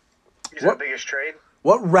again? Is that the biggest trade?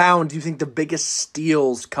 What round do you think the biggest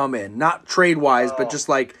steals come in? Not trade-wise, but just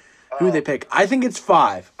like who they pick. I think it's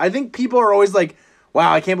 5. I think people are always like,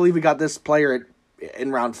 wow, I can't believe we got this player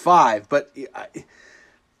in round 5. But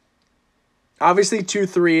obviously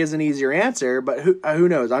 2-3 is an easier answer, but who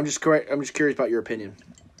knows? I'm just curious about your opinion.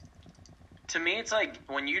 To me, it's like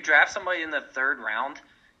when you draft somebody in the 3rd round,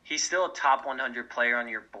 he's still a top 100 player on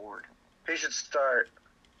your board. He should start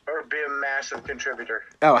or be a massive contributor.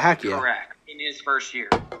 Oh, heck yeah. Correct. In his first year.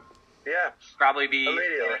 Yeah. Probably be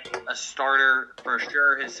Immediately. a starter for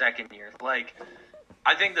sure his 2nd year. Like,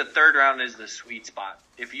 I think the 3rd round is the sweet spot.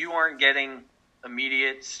 If you aren't getting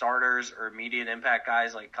immediate starters or immediate impact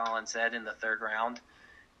guys, like Colin said, in the 3rd round,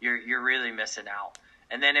 you're really missing out.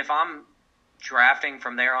 And then if I'm drafting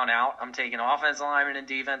from there on out, I'm taking offensive linemen and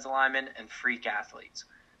defensive linemen and freak athletes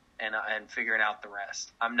and figuring out the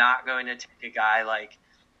rest. I'm not going to take a guy like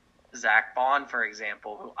Zach Bond, for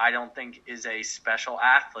example, who I don't think is a special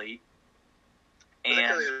athlete.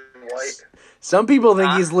 And White. Some people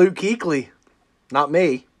think he's Luke Kuechly. Not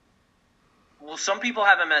me. Well, some people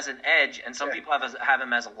have him as an edge, and some people have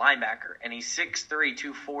him as a linebacker. And he's 6'3",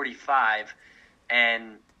 245,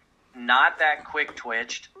 and not that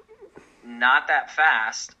quick-twitched, not that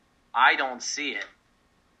fast. I don't see it.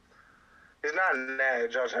 He's not an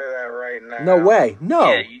edge, I'll tell you that right now. No way.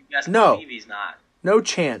 No. Yeah, you best believe he's not. No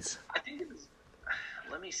chance. I think it was.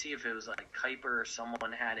 Let me see if it was like Kuiper or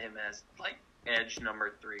someone had him as like edge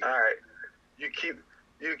number 3. All right, you keep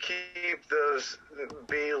those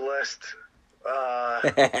B-list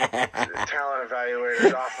talent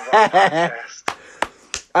evaluators off of our podcast.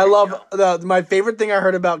 I love my favorite thing I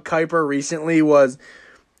heard about Kuiper recently was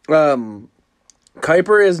Kuiper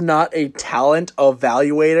is not a talent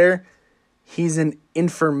evaluator. He's an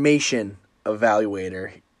information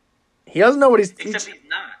evaluator. He doesn't know what he's not.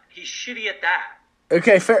 He's shitty at that.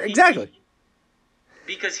 Okay, fair. Exactly.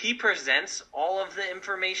 Because he presents all of the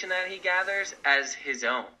information that he gathers as his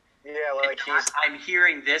own. Yeah, like I'm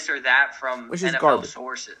hearing this or that from NFL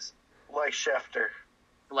sources. Like Schefter.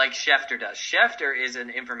 Like Schefter does. Schefter is an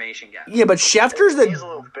information guy. Yeah, but Schefter's he's a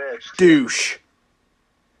little bitch. Douche.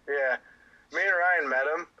 Yeah. Me and Ryan met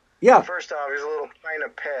him. Yeah. First off, he's a little pint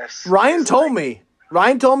of piss. Ryan told me,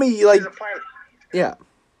 like, yeah.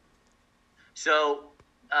 So,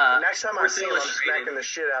 next time I see him, I'm smacking the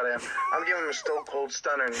shit out of him. I'm giving him a Stone Cold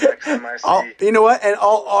Stunner next time I see him. You know what? And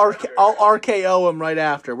I'll RKO him right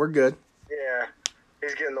after. We're good. Yeah.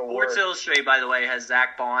 He's getting the Sports work. Illustrated, by the way, has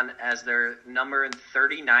Zach Bond as their number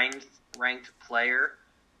 39th ranked player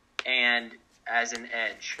and as an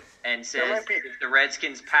edge, and says might be- if the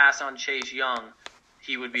Redskins pass on Chase Young,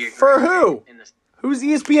 he would be a For great who? pick in this. Who's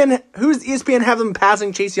ESPN have them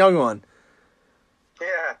passing Chase Young on? Yeah.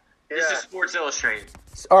 This Yeah. is Sports Illustrated.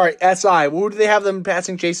 All right, SI. Who do they have them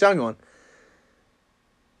passing Chase Young on?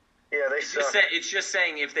 Yeah, they suck. It's just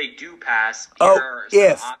saying if they do pass, here Oh, are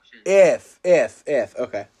some options. if.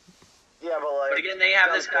 Okay. Yeah, but like. But again, they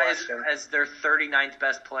have this guy question. as their 39th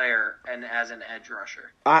best player and as an edge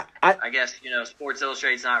rusher. I I guess, Sports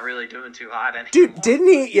Illustrated's not really doing too hot anymore. dude, didn't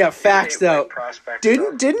he? Yeah, facts Great though. prospect,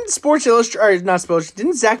 Didn't Sports Illustrated, or not Sports?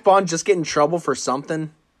 Didn't Zach Bond just get in trouble for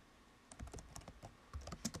something?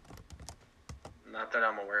 Not that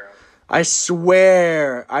I'm aware of. I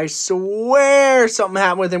swear something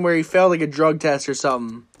happened with him where he failed like a drug test or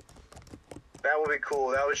something. That would be cool.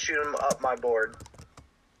 That would shoot him up my board.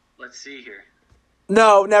 Let's see here.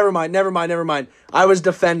 No, never mind. I was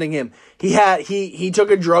defending him. He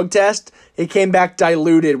took a drug test. It came back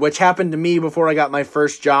diluted, which happened to me before I got my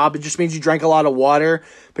first job. It just means you drank a lot of water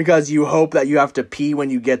because you hope that you have to pee when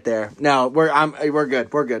you get there. No, we're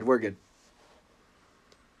good. We're good.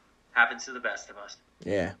 Happens to the best of us.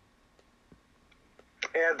 Yeah.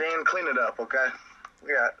 Yeah, Dan, clean it up, okay?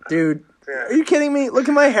 Yeah. Dude, Yeah. are you kidding me? Look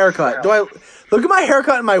at my haircut. Look at my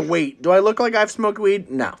haircut and my weight? Do I look like I've smoked weed?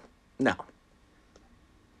 No.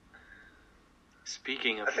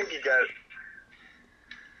 Speaking of, I think you got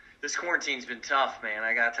this quarantine's been tough, man.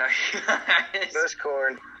 I gotta tell you guys.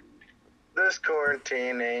 this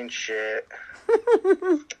quarantine ain't shit.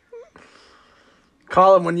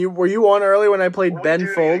 Colin, were you on early when I played What Ben we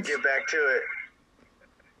do Folds? to get back to it.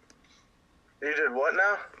 You did what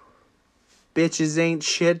now? Bitches ain't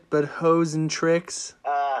shit but hoes and tricks.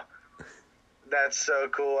 That's so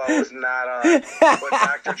cool. I was not on. But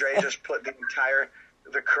Dr. Dre just put the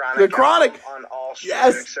Chronic Chronic! album on all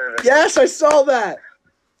streaming services. Yes, I saw that.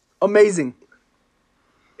 Amazing.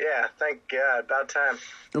 Yeah, thank God. About time.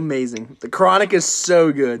 Amazing. The Chronic is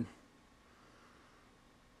so good.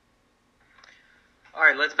 All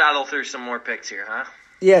right, let's battle through some more picks here, huh?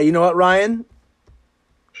 Yeah, you know what, Ryan?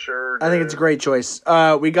 Sure. I think it's a great choice.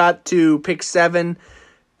 We got to pick 7.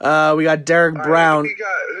 We got Derek Brown, Who you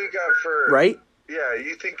got for right? Yeah,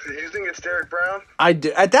 you think it's Derek Brown? I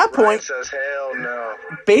do. At that Ryan point, says hell no.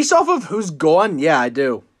 based off of who's gone, yeah, I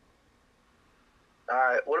do. All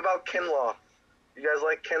right, what about Kinlaw? You guys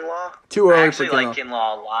like Kinlaw? Too I early actually for like Kinlaw.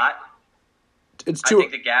 Kinlaw a lot. It's I too.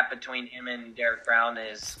 think the gap between him and Derek Brown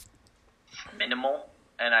is minimal,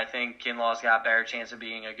 and I think Kinlaw's got a better chance of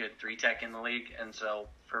being a good 3-tech in the league, and so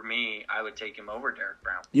for me, I would take him over Derek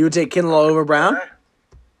Brown. You would take Kinlaw over Brown. Okay.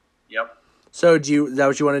 Yep. So is that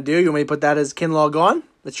what you want to do? You want me to put that as Kinlaw gone?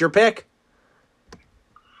 That's your pick.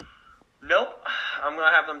 Nope. I'm going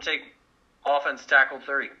to have them take offense tackle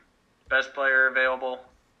 3. Best player available.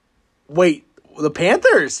 Wait, the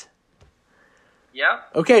Panthers?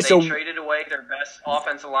 Yep. Okay, they so traded away their best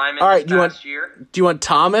offensive lineman All right, this past year. do you want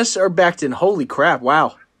Thomas or Becton? Holy crap!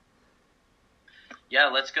 Wow. Yeah,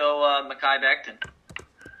 let's go Mekhi Becton.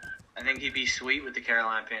 I think he'd be sweet with the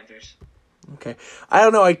Carolina Panthers. Okay, I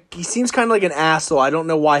don't know. He seems kind of like an asshole. I don't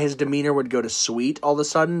know why his demeanor would go to sweet all of a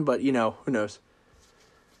sudden, but who knows?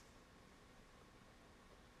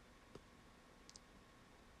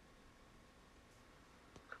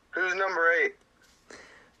 Who's number 8?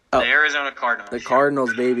 Oh. The Arizona Cardinals. The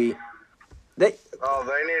Cardinals, baby. They Oh,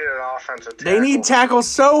 they need an offensive tackle. they need tackle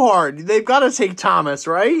so hard. They've got to take Thomas,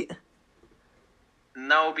 right?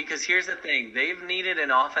 No, because here's the thing. They've needed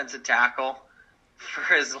an offensive tackle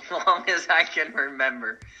for as long as I can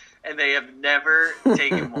remember, and they have never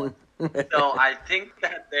taken one. So I think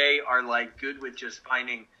that they are good with just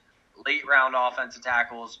finding late round offensive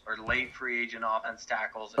tackles or late free agent offensive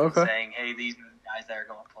tackles and Okay. saying, hey, these are the guys that are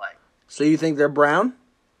going to play. So you think they're Brown?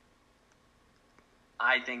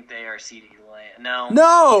 I think they are CD Lamb. No.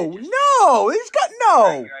 No. He's got no.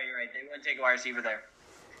 You're right. They wouldn't take a wide receiver there.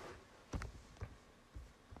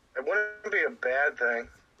 It wouldn't be a bad thing.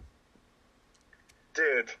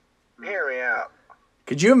 Dude, hear me out.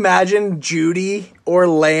 Could you imagine Judy or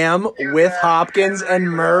Lamb You with have Hopkins Henry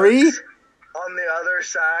and Murray? Ruggs on the other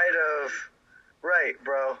side of right,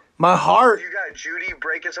 bro. My heart. You got Judy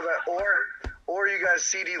breaking some or you got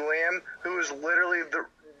CD Lamb, who is literally the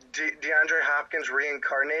DeAndre Hopkins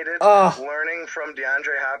reincarnated, learning from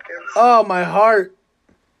DeAndre Hopkins. Oh, my heart.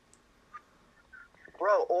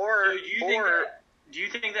 Bro, So do you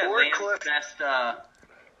think that or Lamb's Cliff- best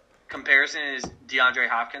comparison is DeAndre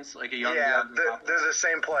Hopkins, like a young yeah, DeAndre Hopkins? they're the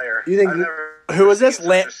same player. You think I've never who is this? seen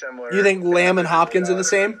such a similar- You think Lamb and Hopkins are the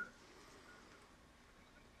same?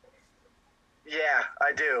 Yeah,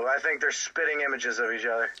 I do. I think they're spitting images of each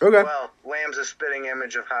other. Okay. Well, Lamb's a spitting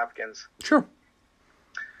image of Hopkins. Sure.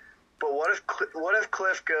 But what if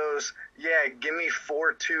Cliff goes, yeah, give me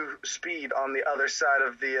 4.2 speed on the other side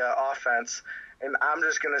of the offense, and I'm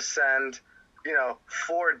just gonna send,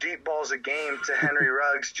 4 deep balls a game to Henry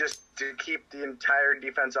Ruggs just to keep the entire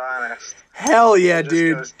defense honest. Hell yeah, Just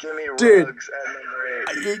dude. goes, give me Dude. Ruggs at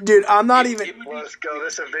number 8. Dude, I'm not even. Let's go.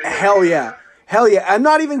 This is a video. Hell yeah. Hell yeah. I'm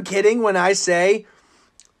not even kidding when I say,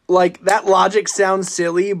 like, that logic sounds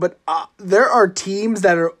silly, but there are teams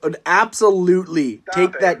that would absolutely Stop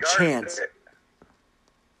take it. that Guard chance. it.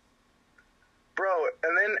 Bro,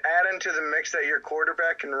 and then add into the mix that your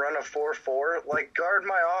quarterback can run a 4.4. Like, guard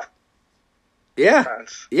my Yeah.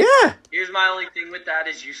 offense. Yeah. Here's my only thing with that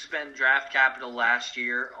is you spent draft capital last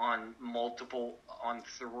year on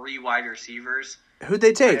 3 wide receivers Who'd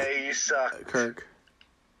they take? Hey, you suck. Kirk.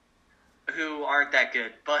 who aren't that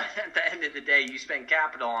good. But at the end of the day, you spend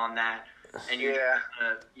capital on that, and you're Yeah.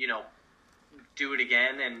 do it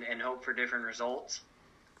again and hope for different results.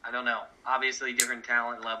 I don't know. Obviously, different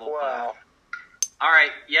talent level. Wow. But, all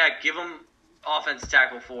right, yeah, give them offensive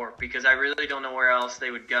tackle 4 because I really don't know where else they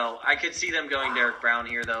would go. I could see them going Derek Brown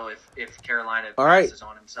here though if Carolina All right. passes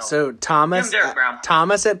on him. So Thomas Give him Derek Brown.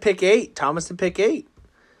 Thomas at pick 8. Thomas at pick 8.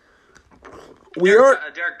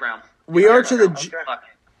 Derek Brown. We are Derek to the Brown. G- Fuck it.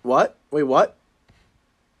 What? Wait, what?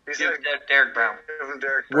 He Give said Derek Brown. give him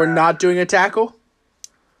Derek We're Brown. not doing a tackle?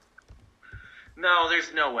 No,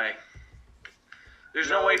 there's no way. There's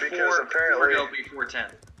no No, way because 4 apparently- go before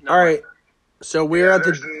 10. No All way. right. So we're at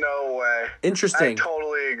There's the no way. interesting. I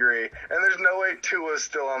totally agree. And there's no way Tua's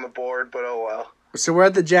still on the board, but oh well. So we're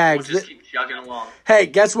at the We'll Jags. just keep chugging along. Hey,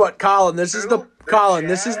 guess what, Colin? This is the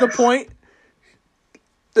Jags? point.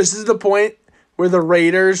 This is the point where the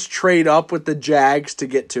Raiders trade up with the Jags to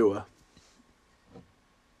get Tua.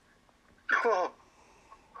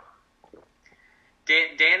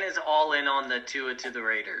 Dan is all in on the Tua to the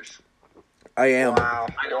Raiders. I am. Wow.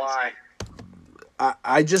 I don't Why?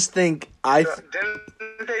 I just think Don't they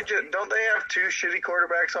have 2 shitty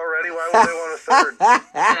quarterbacks already? Why would they want a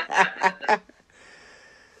third?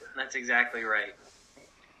 That's exactly right.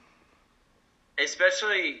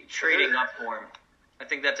 Especially trading up for him. I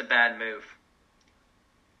think that's a bad move.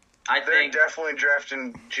 I They're think definitely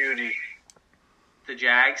drafting Judy. the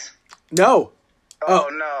Jags. no. Oh, Oh.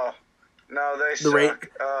 no. No, they The Ra- suck.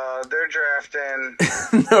 They're drafting.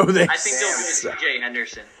 No, they I think they'll suck. get C.J.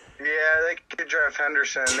 Henderson. Yeah, they could draft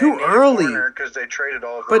Henderson. Too early. Because they traded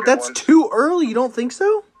all of But that's too early. You don't think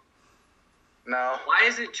so? No. Why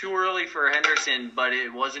is it too early for Henderson, but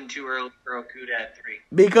it wasn't too early for Okuda at 3?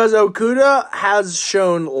 Because Okuda has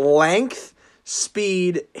shown length,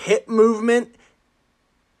 speed, hip movement,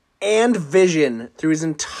 and vision through his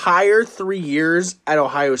entire 3 years at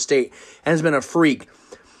Ohio State and has been a freak.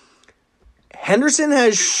 Henderson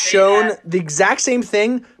has shown that. the exact same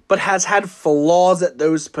thing, but has had flaws at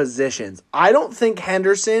those positions. I don't think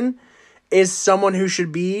Henderson is someone who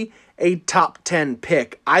should be a top 10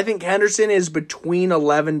 pick. I think Henderson is between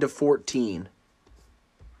 11 to 14.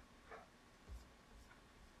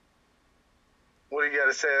 What do you got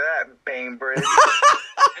to say to that, Bainbridge?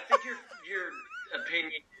 I think your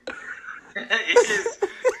opinion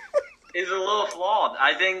is a little flawed.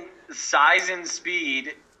 I think size and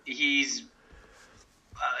speed, he's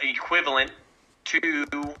equivalent to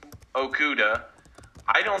Okuda.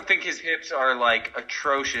 I don't think his hips are like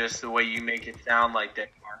atrocious the way you make it sound like they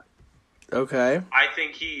are. Okay. I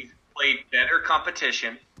think he's played better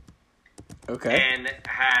competition Okay. and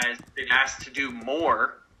has been asked to do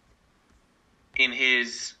more in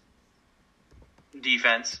his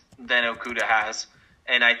defense than Okuda has.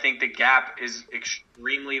 And I think the gap is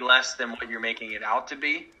extremely less than what you're making it out to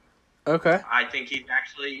be. Okay. I think he's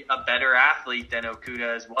actually a better athlete than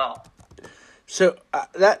Okuda as well. So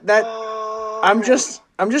I'm just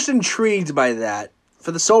intrigued by that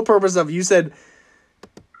for the sole purpose of you said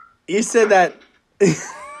that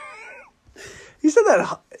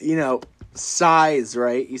size,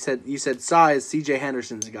 right? You said size. C.J.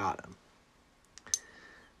 Henderson's got him.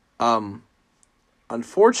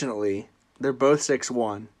 Unfortunately, they're both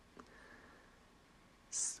 6'1".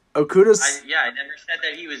 Okuda's I never said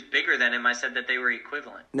that he was bigger than him. I said that they were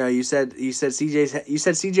equivalent. no. You said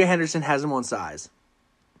C.J. Henderson has him on size.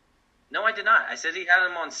 No, I did not. I said he had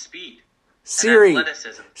him on speed Siri, and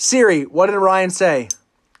athleticism. Siri, what did Ryan say?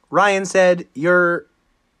 Ryan said you're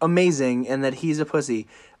amazing and that he's a pussy.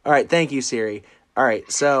 All right, thank you, Siri. All right,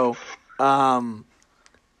 so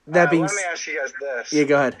that being Let me ask you guys this. yeah,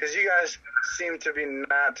 go ahead. Because you guys seem to be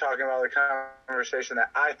not talking about the conversation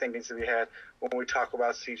that I think needs to be had when we talk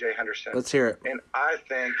about C.J. Henderson. Let's hear it. And I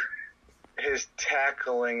think His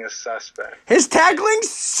tackling is suspect. His tackling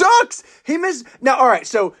sucks. He missed. Now, all right.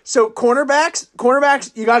 So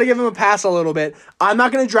cornerbacks, you got to give him a pass a little bit. I'm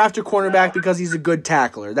not going to draft a cornerback because he's a good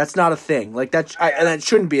tackler. That's not a thing. Like that, and that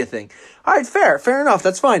shouldn't be a thing. All right, fair enough.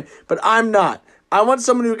 That's fine. But I'm not. I want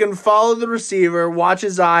someone who can follow the receiver, watch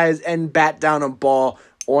his eyes, and bat down a ball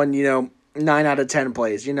on 9 out of 10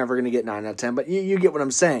 plays. You're never going to get 9 out of 10, but you get what I'm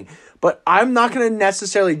saying. But I'm not going to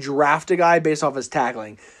necessarily draft a guy based off his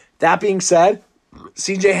tackling. That being said,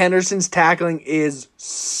 C.J. Henderson's tackling is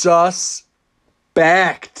suspect.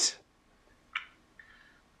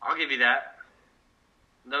 I'll give you that.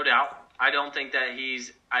 No doubt. I don't think that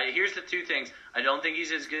here's the two things. I don't think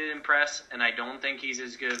he's as good in press, and I don't think he's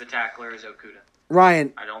as good of a tackler as Okudah.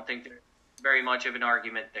 Ryan. I don't think there's very much of an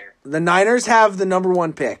argument there. The Niners have the number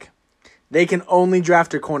 1 pick. They can only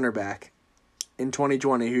draft a cornerback. In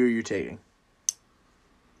 2020, who are you taking?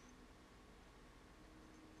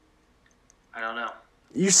 I don't know.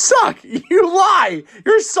 You suck. You lie.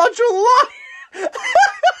 You're such a lie.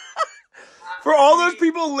 For all those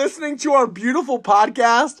people listening to our beautiful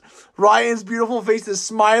podcast, Ryan's beautiful face is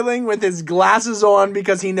smiling with his glasses on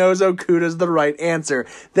because he knows Okudah's the right answer.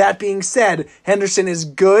 That being said, Henderson is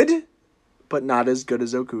good, but not as good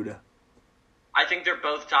as Okudah. I think they're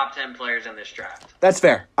both top 10 players in this draft. That's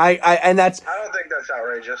fair. I don't think that's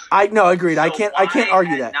outrageous. No, agreed. So I can't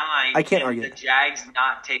argue that. I can't argue the that. Jags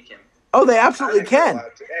not take him. Oh, they absolutely can.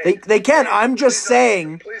 They can. I'm just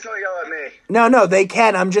saying. Please don't yell at me. No, they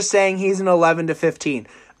can. I'm just saying he's an 11 to 15.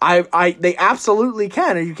 They absolutely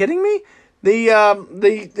can. Are you kidding me? The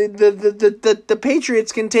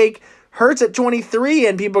Patriots can take Hurts at 23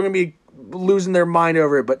 and people are going to be losing their mind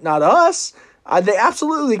over it, but not us. They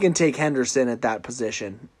absolutely can take Henderson at that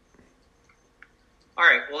position. All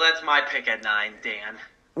right, well, that's my pick at 9, Dan.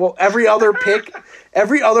 Well, every other pick on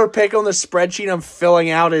the spreadsheet I'm filling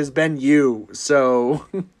out has been you. So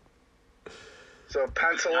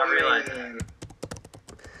pencil Not on really. me.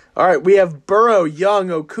 all right, we have Burrow, Young,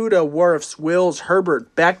 Okudah, Wirfs, Wills,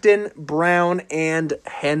 Herbert, Becton, Brown, and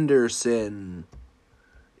Henderson.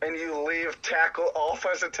 And you leave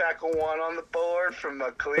offensive tackle 1 on the board from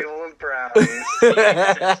the Cleveland Browns.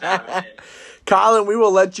 Colin, we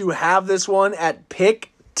will let you have this one at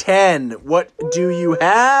pick 10. What do you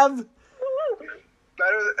have?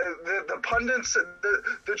 The pundits,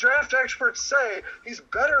 the draft experts say he's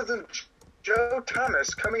better than Joe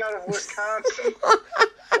Thomas coming out of Wisconsin.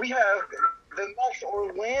 We have the next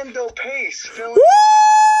Orlando Pace filling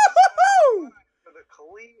Woo! for the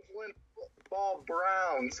Cleveland Football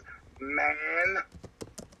Browns, man.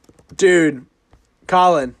 Dude,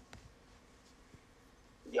 Colin,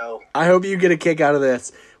 Yo. I hope you get a kick out of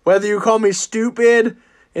this. Whether you call me stupid,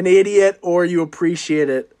 an idiot, or you appreciate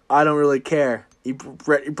it, I don't really care. You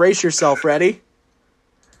brace yourself. Ready?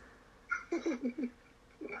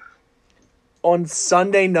 On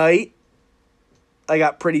Sunday night, I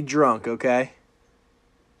got pretty drunk, okay?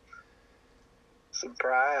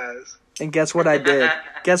 Surprise. And guess what I did?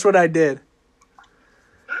 Guess what I did?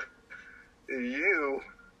 You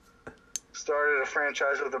started a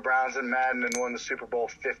franchise with the Browns and Madden and won the Super Bowl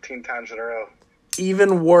 15 times in a row.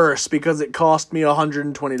 Even worse, because it cost me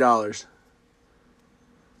 $120.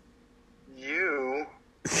 You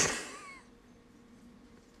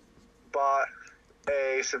bought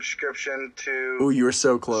a subscription to Ooh, you were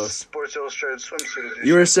so close. Sports Illustrated Swimsuit Edition.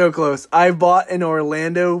 You were so close. I bought an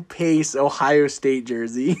Orlando Pace Ohio State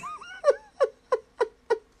jersey.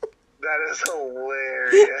 That is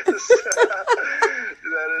hilarious.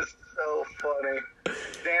 That is so funny.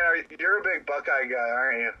 Dan, you're a big Buckeye guy,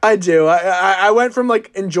 aren't you? I do. I went from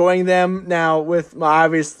enjoying them now with my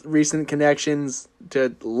obvious recent connections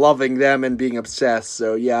to loving them and being obsessed.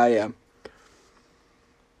 So yeah, I am.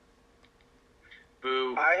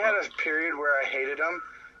 Boo. I had a period where I hated them,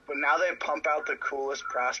 but now they pump out the coolest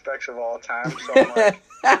prospects of all time. So I'm like,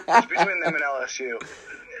 it's between them and LSU.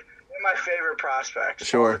 They're my favorite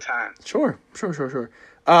prospects all the time. Sure.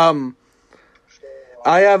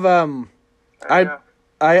 I have let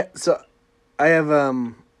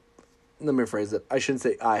me rephrase it. I shouldn't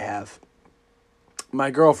say I have.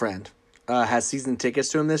 My girlfriend has season tickets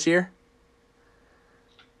to him this year.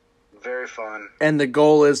 Very fun. And the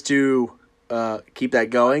goal is to keep that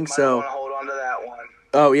going. Might So want to hold on to that one.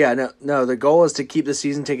 Oh, yeah, no, the goal is to keep the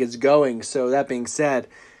season tickets going. So that being said,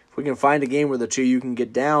 if we can find a game where the two you can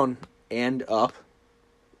get down and up,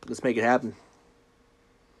 let's make it happen.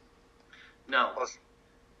 No.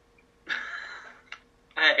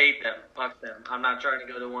 I hate them. Fuck them. I'm not trying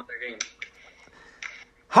to go to one of their games.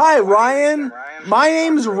 Hi, Ryan. My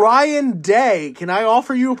name's Ryan Day. Can I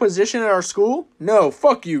offer you a position at our school? No,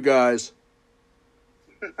 fuck you guys.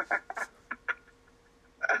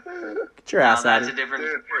 Get your ass Now out that's of a here. different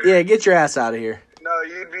Dude. sport. Yeah, get your ass out of here. No,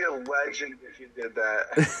 you'd be a legend if you did that.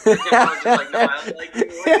 I was just like, no, I don't like you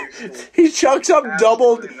or your school. He chucks up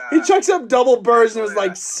Absolutely not. He chucks up double birds and was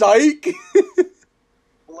like, "Psych."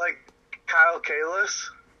 Like Kyle Kalis.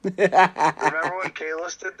 Remember when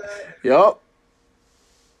Kalis did that? Yup.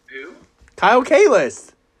 Who? Kyle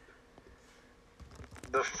Kalis.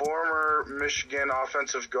 The former Michigan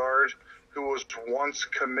offensive guard who was once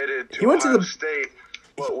committed to He went to Ohio the- State,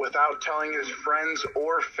 but without telling his friends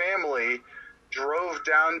or family, drove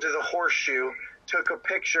down to the horseshoe, took a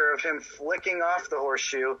picture of him flicking off the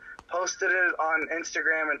horseshoe, posted it on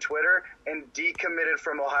Instagram and Twitter, and decommitted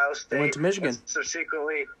from Ohio State. went to Michigan. And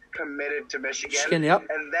subsequently committed to Michigan. Michigan, yep.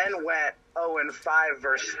 And then went 0-5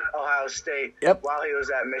 versus Ohio State Yep. while he was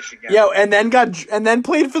at Michigan. Yo, and then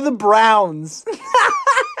played for the Browns.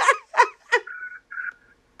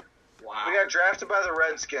 Wow. We got drafted by the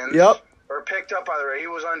Redskins. Yep. Or picked up by the He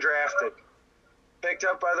was undrafted. Picked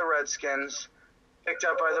up by the Redskins. Picked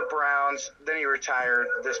up by the Browns. Then he retired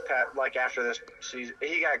after this season.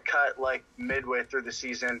 He got cut like midway through the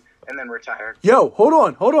season and then retired. Yo, hold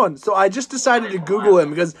on. So I just decided to Google him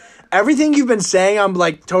because everything you've been saying, I'm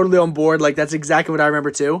like totally on board. Like that's exactly what I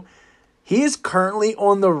remember too. He is currently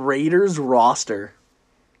on the Raiders roster.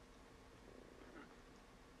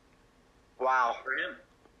 Wow. For him.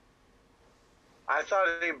 I thought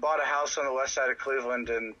he bought a house on the west side of Cleveland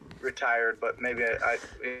and retired, but maybe I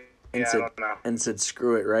don't know. And said,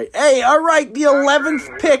 screw it, right? Hey, all right, the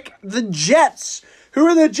 11th pick, the Jets. Who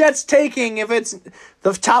are the Jets taking if it's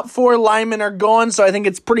the top 4 linemen are gone? So I think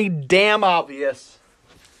it's pretty damn obvious.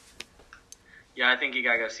 Yeah, I think you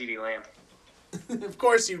gotta go CD Lamb. Of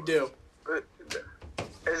course you do.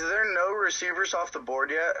 Is there no receivers off the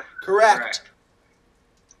board yet? Correct.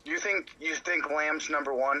 You think Lamb's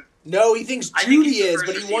number 1? No, he thinks I think Judy he's the is, first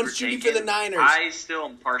but he receiver wants Judy for the taken. Niners. I still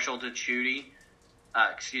am partial to Judy.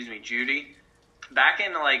 Back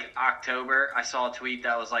in like October, I saw a tweet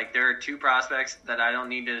that was like, there are 2 prospects that I don't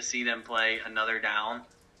need to see them play another down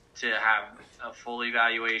to have a full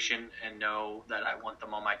evaluation and know that I want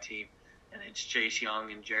them on my team. And it's Chase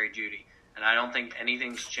Young and Jerry Jeudy. And I don't think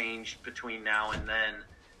anything's changed between now and then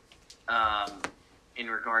in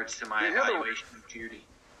regards to my You hear the- evaluation of Jeudy.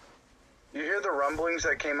 You hear the rumblings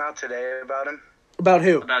that came out today about him? About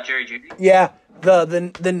who? About Jerry Jeudy? Yeah,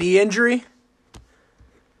 the knee injury.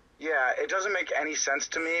 Yeah, it doesn't make any sense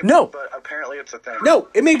to me. No. But apparently it's a thing. No,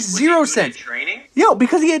 it makes Was he zero doing it in sense. Training? Yo,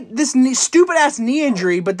 because he had this stupid ass knee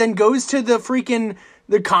injury, but then goes to the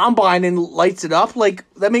combine and lights it up. Like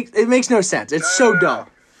it makes no sense. It's so No. dumb.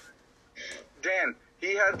 Dan,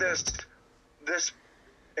 he had this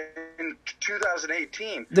in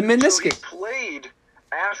 2018. The meniscus. So he played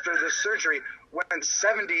after this surgery, went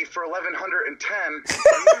 70 for 1,110, and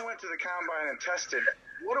then went to the combine and tested.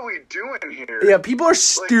 What are we doing here? Yeah, people are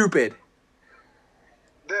stupid.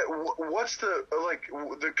 What's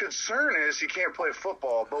the concern is he can't play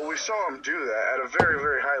football, but we saw him do that at a very,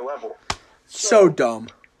 very high level. So dumb.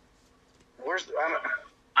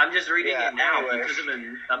 I'm just reading Yeah, it now anyway. because of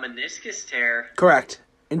a meniscus tear. Correct.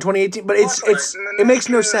 In 2018, but it makes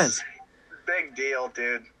no Meniscus, sense. Big deal,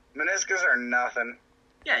 dude. Meniscus are nothing.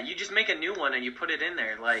 Yeah, you just make a new one and you put it in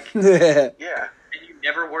there, like, Yeah. Yeah. and you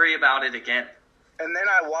never worry about it again. And then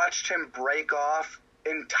I watched him break off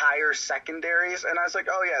entire secondaries, and I was like,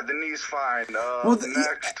 oh, yeah, the knee's fine.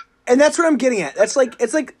 Next. And that's what I'm getting at. It's like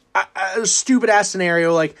a stupid ass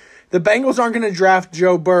scenario. Like the Bengals aren't going to draft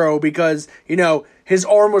Joe Burrow because his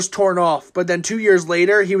arm was torn off, but then 2 years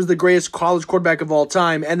later he was the greatest college quarterback of all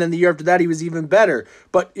time, and then the year after that he was even better.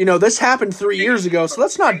 But this happened 3 years ago, so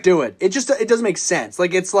let's not do it. It doesn't make sense.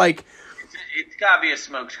 Like it's gotta be a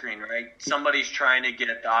smokescreen, right? Somebody's trying to get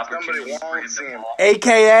the opportunity for him wants to him. ball.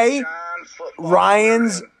 AKA John Football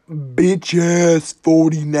Ryan's Gruden. bitch ass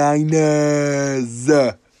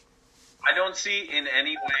 49ers. I don't see in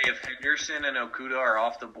any way if Henderson and Okuda are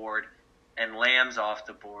off the board and Lamb's off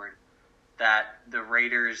the board that the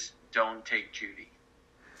Raiders don't take Jeudy.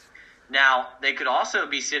 Now, they could also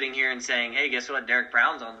be sitting here and saying, hey, guess what? Derek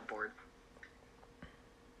Brown's on the board.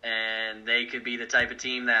 And they could be the type of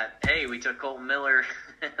team that, hey, we took Colton Miller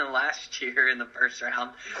last year in the first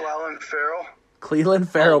round. Clelin Ferrell. Cleveland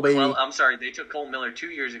Farrell, baby. I'm sorry, they took Colton Miller 2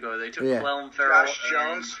 years ago. They took Yeah. Clelin Ferrell. Josh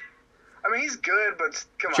Jones. I mean, he's good, but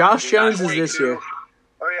come on. Josh dude. Jones is this 22. year.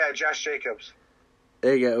 Oh, yeah, Josh Jacobs.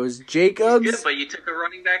 There you go. It was Good, Jacobs. but you took a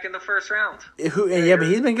running back in the first round. Who? Yeah, but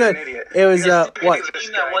he's been good. You're an idiot. It was You're what? an A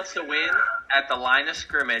team that wants to win at the line of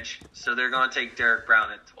scrimmage, so they're going to take Derek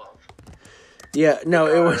Brown at 12. Yeah, no,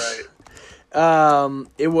 it was.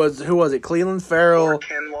 It was who was it? Cleveland Farrell,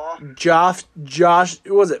 Kinlaw. Josh.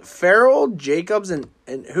 Who was it? Farrell, Jacobs, and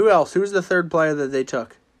And who else? Who's the third player that they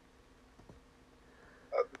took?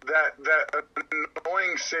 That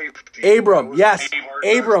annoying safety. Abram, yes. Hard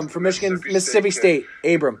Abram Knocks, from the Mississippi State.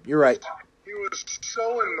 Abram, you're right. He was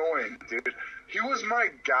so annoying, dude. He was my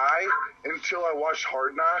guy until I watched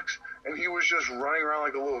Hard Knocks, and he was just running around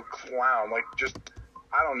like a little clown, like just,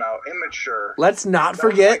 I don't know, immature. Let's not That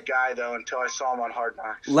was forget. my guy, though, until I saw him on Hard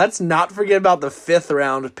Knocks. Let's not forget about the 5th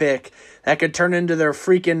round pick that could turn into their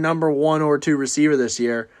freaking number 1 or 2 receiver this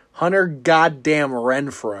year, Hunter goddamn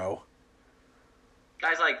Renfro.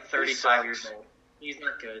 Guy's like 35 years old. He's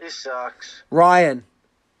not good. He sucks. Ryan,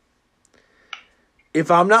 if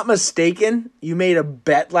I'm not mistaken, you made a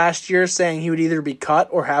bet last year saying he would either be cut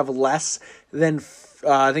or have less than,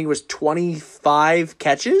 I think it was 25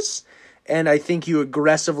 catches, and I think you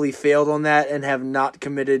aggressively failed on that and have not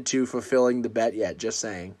committed to fulfilling the bet yet, just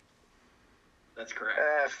saying. That's correct.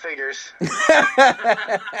 Figures.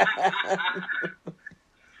 That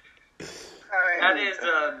is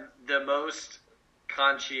the most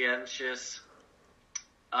conscientious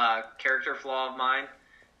character flaw of mine.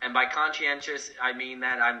 And by conscientious, I mean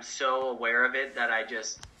that I'm so aware of it that I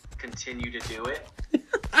just continue to do it.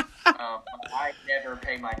 I never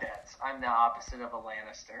pay my debts. I'm the opposite of a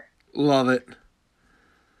Lannister. Love it.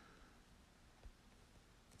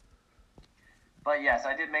 But yes,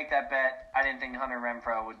 I did make that bet. I didn't think Hunter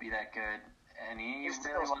Renfro would be that good. And he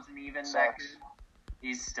really wasn't even that good.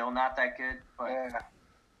 He's still not that good, but,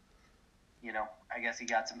 you know, I guess he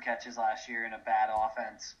got some catches last year in a bad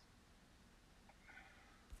offense.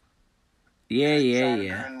 Yeah.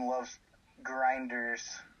 Gruden loves grinders.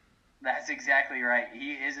 That's exactly right.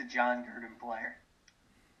 He is a John Gruden player.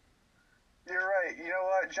 You're right. You know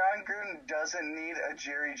what? John Gruden doesn't need a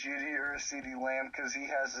Jerry Jeudy or a CeeDee Lamb because he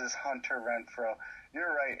has his Hunter Renfro.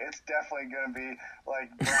 You're right. It's definitely going to be like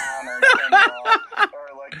Brown or Kendall or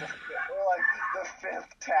like the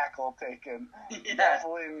 5th tackle taken. Yeah.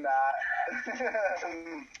 Definitely not.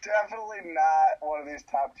 Definitely not one of these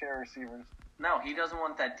top tier receivers. No, he doesn't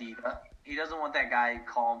want that diva. He doesn't want that guy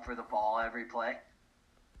calling for the ball every play.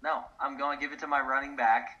 No, I'm going to give it to my running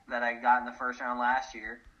back that I got in the first round last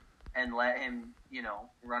year and let him, you know,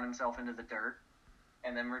 run himself into the dirt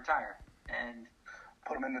and then retire. And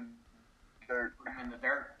Put him in the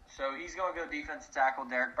dirt. So he's going to go defensive tackle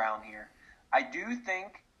Derek Brown here. I do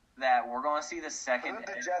think that we're going to see the second Who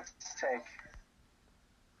did the Jets take?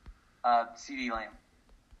 CeeDee Lamb.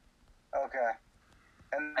 Okay.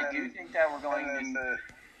 And I do think that we're going to then see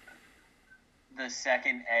the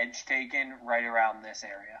second edge taken right around this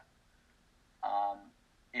area.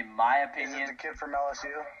 In my is it opinion, the kid from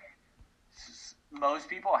LSU? most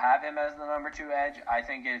people have him as the number 2 edge. I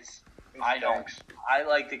think it's I don't. I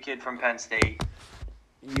like the kid from Penn State.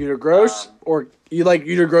 Uter Gross, or you like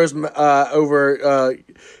Uter Gross over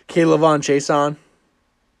Kayvon Chason?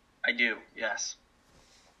 I do, yes.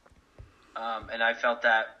 And I felt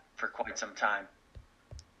that for quite some time.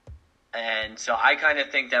 And so I kind of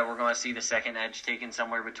think that we're going to see the second edge taken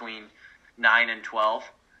somewhere between 9 and 12.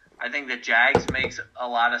 I think the Jags makes a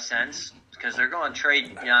lot of sense because they're going to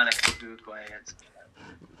trade Yannick Ngakoue.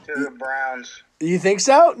 To the Browns. You think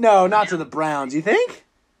so? No, not to the Browns. You think?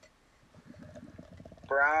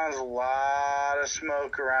 Browns, a lot of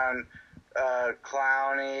smoke around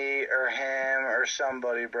Clowney or him or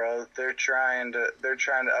somebody, bro. They're trying to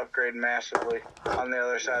upgrade massively on the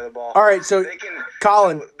other side of the ball. All right, so They can,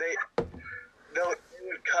 Colin. So they would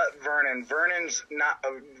cut Vernon. Vernon's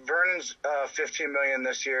 $15 million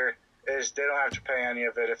this year. Is they don't have to pay any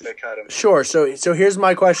of it if they cut him. Sure. So here's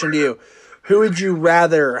my question to you: who would you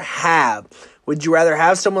rather have? Would you rather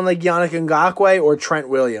have someone like Yannick Ngakoue or Trent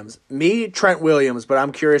Williams? Me, Trent Williams, but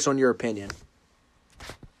I'm curious on your opinion.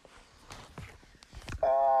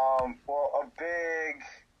 Well,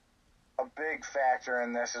 a big factor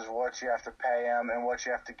in this is what you have to pay him and what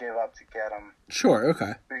you have to give up to get him. Sure.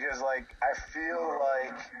 Okay. Because I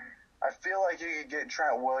feel like you could get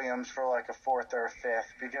Trent Williams for like a 4th or a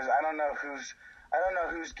 5th because I don't know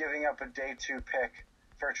who's giving up a day 2 pick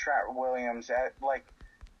for Trent Williams. He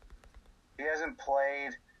hasn't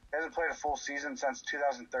played a full season since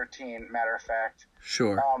 2013. Matter of fact.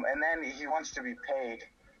 Sure. And then he wants to be paid.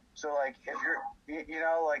 So if you're,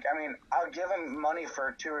 I'll give him money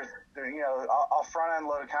for 2 or, I'll front end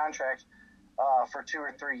load a contract for 2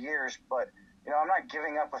 or 3 years, but I'm not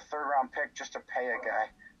giving up a 3rd round pick just to pay a guy.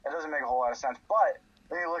 That doesn't make a whole lot of sense. But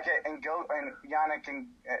when you look at Yannick and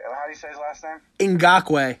how do you say his last name?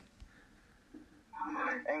 Ngakoue.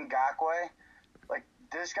 Ngakoue,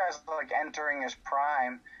 this guy's entering his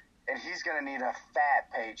prime, and he's gonna need a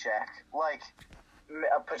fat paycheck,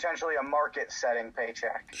 potentially a market-setting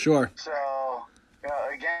paycheck. Sure. So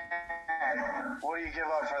Again, what do you give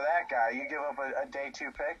up for that guy? You give up a day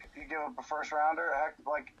 2 pick? You give up a first rounder? Heck,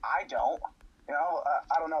 like, I don't.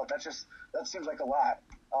 I don't know. That seems like a lot,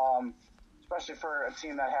 especially for a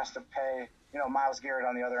team that has to pay, Myles Garrett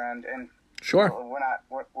on the other end. And Sure.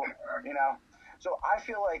 we're So I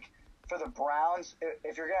feel like for the Browns,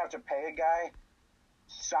 if you're going to have to pay a guy,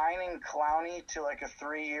 signing Clowney to like a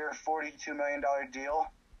 3-year, $42 million deal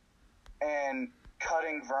and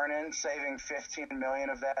cutting Vernon, saving $15 million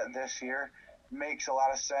of that this year makes a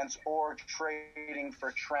lot of sense. Or trading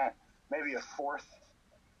for Trent, maybe a 4th,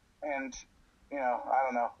 and I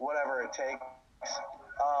don't know, whatever it takes,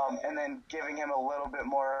 and then giving him a little bit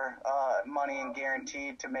more money and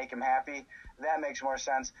guaranteed to make him happy. That makes more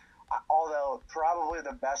sense. Although probably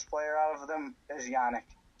the best player out of them is Yannick,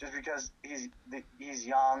 just because he's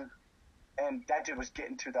young, and that dude was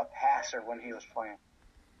getting to the passer when he was playing.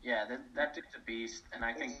 Yeah, that dude's a beast, and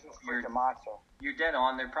I think He's a freaking monster. you're dead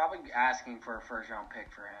on. They're probably asking for a first-round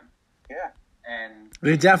pick for him. Yeah. And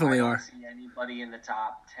They definitely I don't are. see anybody in the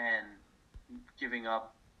top 10 giving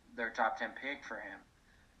up their top 10 pick for him.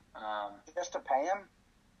 Just to pay him?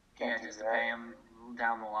 Yeah, Can't do just to that. pay him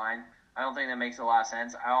down the line. I don't think that makes a lot of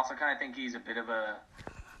sense. I also kind of think he's a bit of a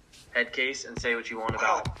head case, and say what you want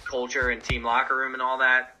about culture and team locker room and all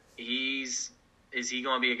that. Is he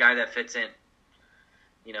going to be a guy that fits in?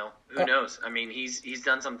 Who knows? I mean, he's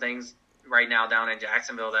done some things right now down in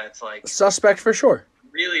Jacksonville that's like Suspect for sure.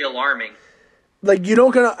 really alarming. Like, you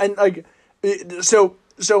don't gonna, and like, so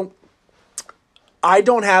I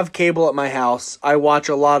don't have cable at my house. I watch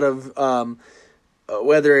a lot of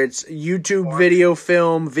whether it's YouTube video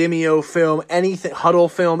film, Vimeo film, anything, Huddle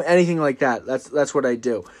film, anything like that. That's what I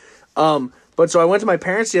do. But so I went to my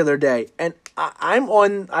parents the other day, and I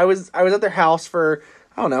was at their house for,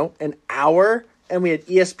 I don't know, an hour, and we had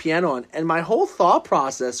ESPN on, and my whole thought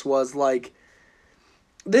process was like,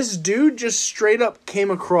 this dude just straight up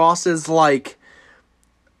came across as like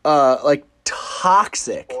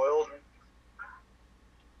toxic. Boiled.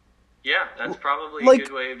 Yeah, that's probably Like- a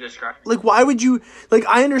good way of describing it. Like, why would you, like,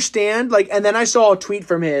 I understand, like, and then I saw a tweet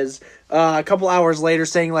from his a couple hours later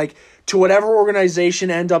saying, like, to whatever organization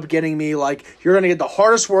end up getting me, like, you're going to get the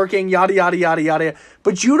hardest working, yada, yada, yada, yada.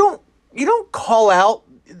 But you don't call out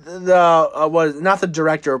not the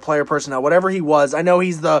director or player personnel, whatever he was. I know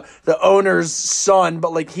he's the owner's son,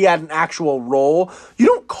 but, like, he had an actual role. You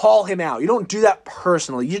don't call him out. You don't do that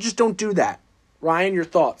personally. You just don't do that. Ryan, your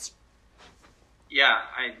thoughts? Yeah,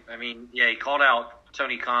 I mean, he called out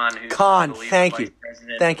Tony Khan, who's Khan, I believe, thank the you. vice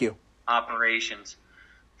president Thank you. operations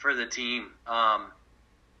for the team. I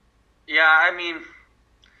mean,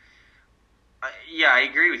 I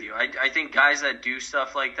agree with you. I think guys that do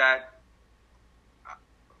stuff like that,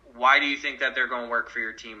 why do you think that they're going to work for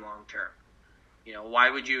your team long term? Why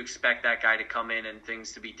would you expect that guy to come in and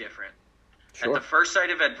things to be different? Sure. At the first sight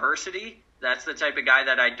of adversity, that's the type of guy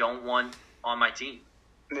that I don't want on my team.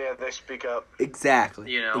 Yeah, they speak up.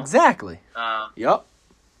 Exactly. Exactly. Yup.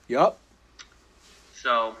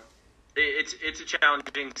 So it's a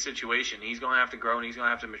challenging situation. He's going to have to grow and he's going to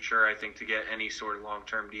have to mature, I think, to get any sort of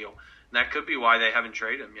long-term deal. And that could be why they haven't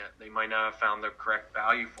traded him yet. They might not have found the correct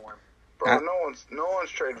value for him. Bro, no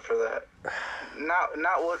one's trading for that.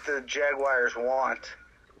 Not what the Jaguars want.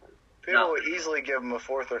 People would easily give him a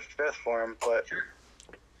 4th or 5th for him, but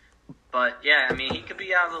But, yeah, I mean, he could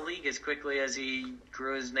be out of the league as quickly as he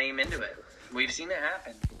grew his name into it. We've seen it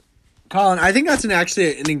happen. Colin, I think that's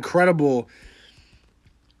actually an incredible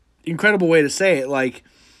way to say it. Like,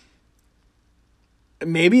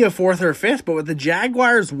 maybe a 4th or 5th, but what the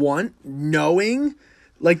Jaguars want, knowing,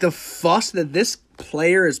 like, the fuss that this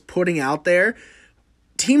player is putting out there,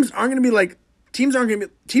 teams are going to be like,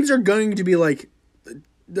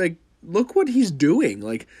 look what he's doing.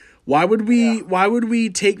 Like, why would we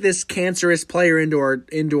take this cancerous player into our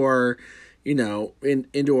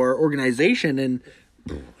organization? And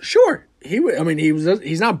sure,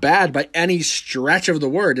 he's not bad by any stretch of the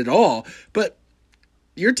word at all, but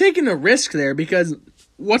you're taking a risk there, because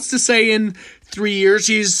what's to say in 3 years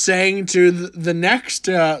he's saying to the next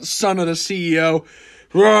son of the CEO,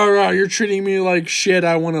 rah, rah, you're treating me like shit,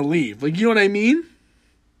 I want to leave. Like, you know what I mean?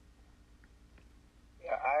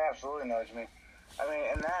 yeah, I absolutely know what you mean. I mean,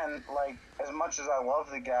 and then, like, as much as I love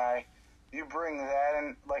the guy, you bring that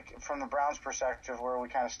in, like, from the Browns' perspective, where we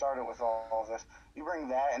kind of started with all of this, you bring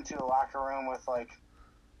that into the locker room with, like,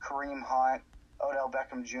 Kareem Hunt, Odell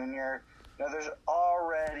Beckham Jr. There's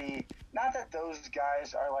already, not that those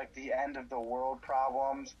guys are, like, the end of the world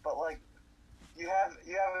problems, but, like, you have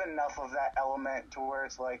enough of that element to where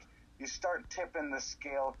it's like you start tipping the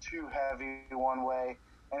scale too heavy one way,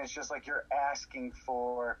 and it's just like you're asking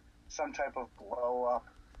for some type of blow up.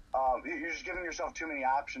 You're just giving yourself too many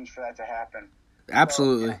options for that to happen.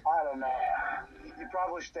 Absolutely. So, I don't know. You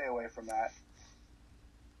probably stay away from that.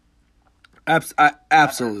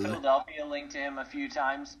 Absolutely. Philadelphia linked to him a few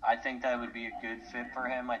times. I think that would be a good fit for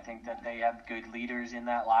him. I think that they have good leaders in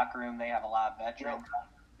that locker room. They have a lot of veterans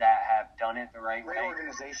that have done it the right way. Great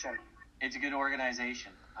organization. It's a good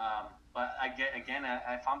organization. But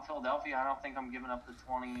if I'm Philadelphia, I don't think I'm giving up the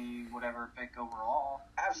 20 whatever pick overall.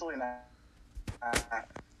 Absolutely not. Yeah.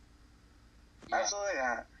 Absolutely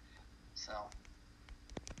not. So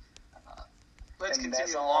let's And continue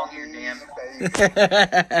that's along all here, he's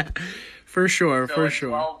Dan. For sure, So for at sure.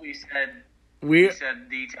 12, we said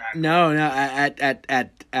D tackle. No,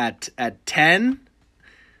 at 10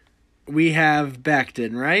 we have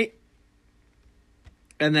Becton, right?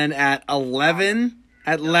 And then at 11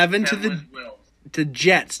 to 10 was Wills. to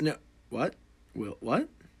Jets. No, what? What?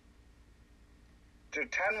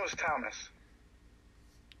 Dude, 10 was Thomas.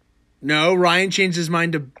 No, Ryan changed his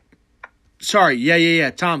mind to. Sorry, yeah.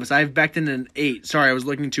 Thomas, I have Becton in 8. Sorry, I was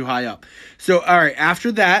looking too high up. So, all right,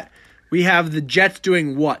 after that, we have the Jets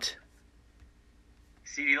doing what?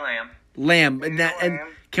 CeeDee Lamb. Lamb. And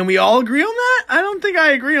can we all agree on that? I don't think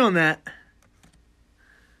I agree on that.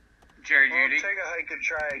 Jerry We'll Jeudy. take a hike and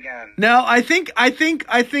try again. No, I think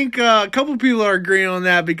a couple people are agreeing on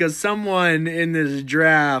that because someone in this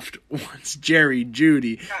draft wants Jerry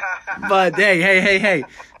Jeudy. But hey,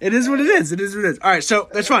 it is what it is. It is what it is. All right, so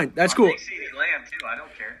that's fine. That's cool. I'll take CeeDee Lamb too. I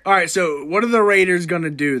don't care. All right, so what are the Raiders gonna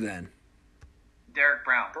do then? Derek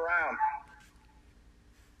Brown. Brown.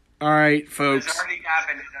 All right, This folks. already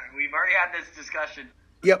happened. We've already had this discussion.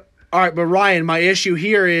 Yep. All right, but Ryan, my issue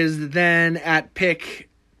here is then at pick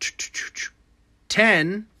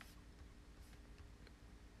 10.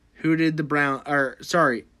 Who did the Brown? Or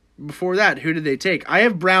sorry, before that, who did they take? I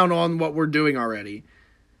have Brown on what we're doing already.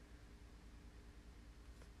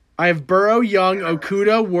 I have Burrow, Young,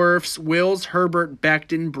 Okuda, Wirfs, Wills, Herbert,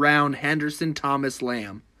 Becton, Brown, Henderson, Thomas,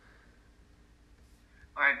 Lamb.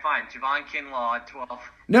 All right, fine. Javon Kinlaw at 12.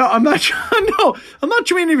 No, I'm not. No, I'm not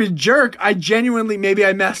trying to be a jerk. I genuinely, maybe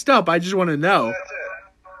I messed up. I just want to know. That's it.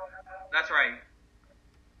 That's right.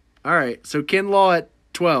 All right, so Kinlaw at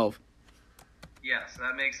 12. Yes,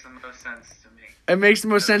 that makes the most sense to me. It makes the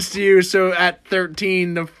most sense to you. So at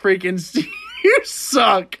 13, the freaking you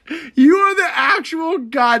suck. You are the actual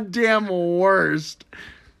goddamn worst.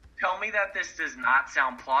 Tell me that this does not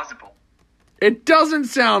sound plausible. It doesn't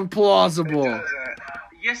sound It plausible. doesn't.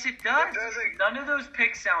 Yes, it does. It doesn't. None of those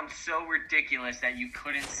picks sound so ridiculous that you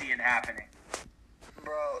couldn't see it happening.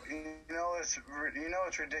 Bro, you know it's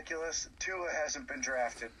ridiculous? Tua hasn't been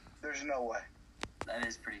drafted. There's no way. That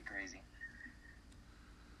is pretty crazy.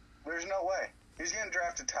 There's no way. He's getting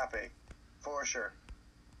drafted top 8. For sure.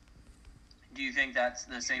 Do you think that's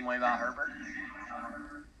the same way about Herbert?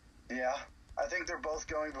 Yeah. I think they're both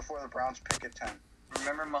going before the Browns pick at 10.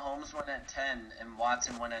 Remember, Mahomes went at 10 and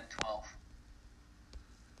Watson went at 12.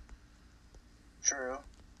 True.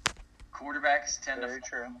 Quarterbacks tend Very to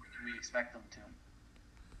true. fall where we expect them to.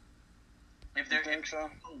 If You they're think so?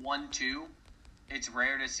 1-2, it's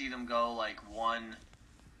rare to see them go like 1,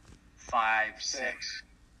 5, 6.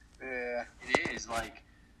 Yeah. It is like,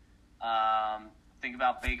 think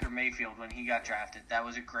about Baker Mayfield when he got drafted. That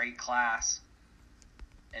was a great class,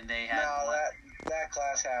 and they had. No, that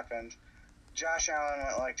class happened. Josh Allen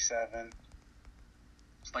went like 7.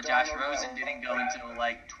 But Josh Darnold Rosen went- didn't go until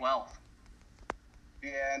like 12th,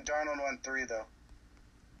 Yeah, and Darnold went 3 though.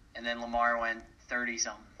 and then Lamar went 30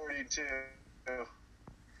 something. 42.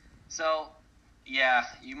 So, yeah,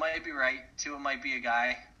 you might be right. Tua might be a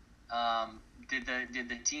guy. Did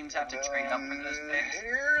the teams have to trade up for those picks?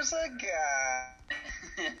 Here's a guy.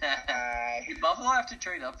 Did Buffalo have to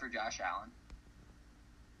trade up for Josh Allen?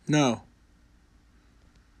 No.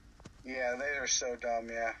 Yeah, they are so dumb,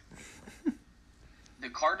 yeah. The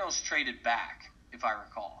Cardinals traded back, if I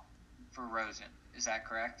recall, for Rosen. Is that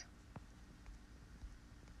correct?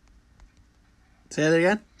 Say that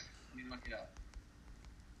again. Let me look it up.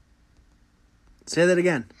 Say that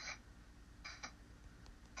again.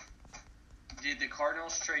 Did the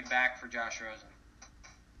Cardinals trade back for Josh Rosen?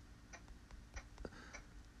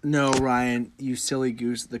 No, Ryan, you silly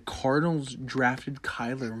goose. The Cardinals drafted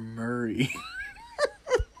Kyler Murray.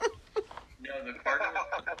 No,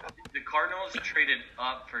 the Cardinals traded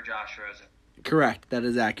up for Josh Rosen. Correct. That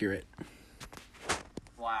is accurate.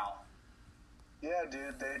 Wow. Yeah,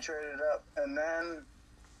 dude, they traded up. And then,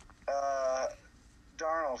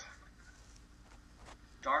 Darnold.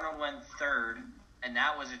 Darnold went 3rd, and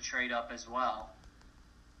that was a trade up as well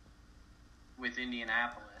with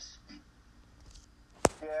Indianapolis.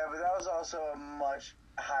 Yeah, but that was also a much...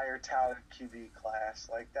 higher touted QB class.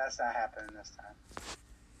 Like, that's not happening this time.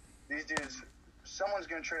 These dudes, someone's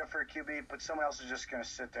going to trade up for a QB, but someone else is just going to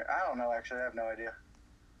sit there. I don't know, actually. I have no idea.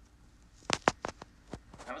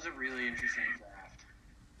 That was a really interesting draft.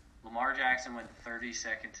 Lamar Jackson went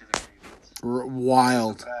 32nd to the Ravens.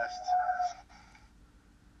 Wild. Best.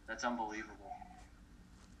 That's unbelievable.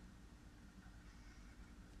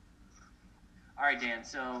 All right, Dan.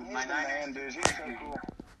 So He's my the Niners. man, dude. He's so cool.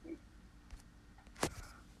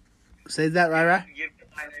 Say that, right? Give the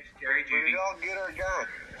Niners Jerry We Jeudy. all get our guy.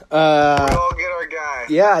 We all get our guy.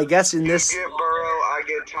 Yeah, I guess in this You get Burrow, I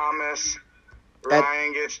get Thomas.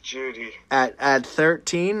 Ryan gets Judy. at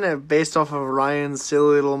 13, based off of Ryan's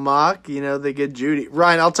silly little mock, they get Judy.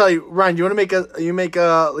 Ryan, I'll tell you, Ryan, do you want to make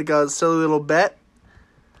a silly little bet?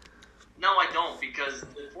 No, I don't, because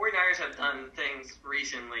the 49ers have done things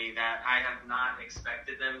recently that I have not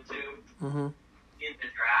expected them to Mm-hmm. in the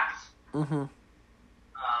drafts. Mm-hmm.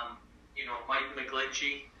 Mike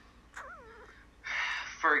McGlinchey,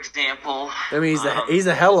 for example. I mean, he's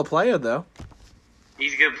a hell of a player, though.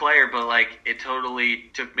 He's a good player, but it totally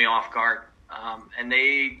took me off guard. And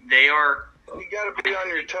they are. You got to be on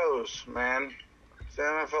your toes, man. It's the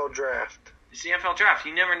NFL draft. It's the NFL draft.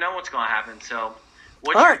 You never know what's going to happen. So,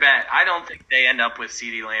 what's All your right. bet? I don't think they end up with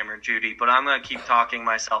CeeDee Lamb or Judy, but I'm going to keep talking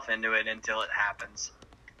myself into it until it happens.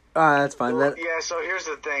 That's fine. Well, yeah, so here's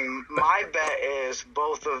the thing. My bet is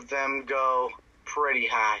both of them go pretty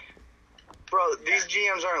high. Bro, these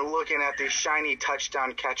GMs aren't looking at these shiny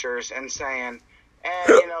touchdown catchers and saying,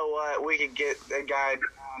 you know what, we could get a guy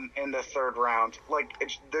in the third round.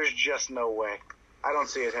 There's just no way. I don't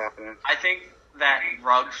see it happening. I think that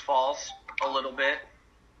Ruggs falls a little bit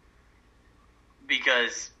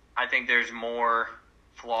because I think there's more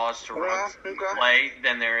flaws to Ruggs' okay. play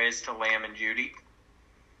than there is to Lamb and Judy.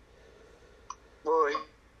 Well,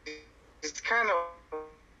 it's kind of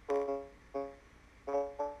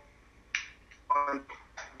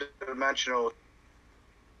one-dimensional.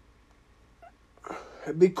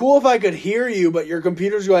 It'd be cool if I could hear you, but your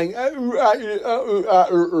computer's going. Yeah,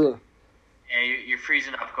 you're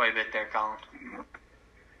freezing up quite a bit there, Colin.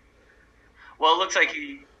 Well, it looks like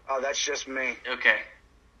Oh, that's just me. okay.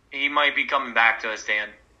 He might be coming back to us, Dan.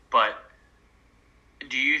 But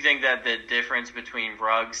do you think that the difference between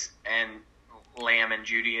Ruggs and Lamb and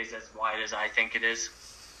Judy is as wide as I think it is?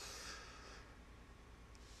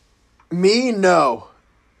 Me, no.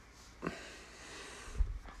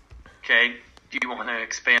 Okay. Do you want to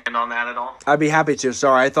expand on that at all? I'd be happy to.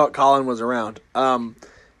 Sorry, I thought Colin was around.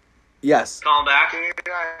 Yes. Call him back. Can you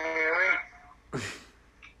not hear me?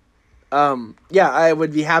 Yeah, I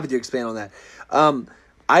would be happy to expand on that.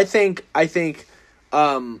 I think, if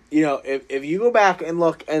you go back and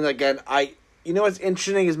look, and again, what's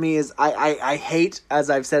interesting is I hate, as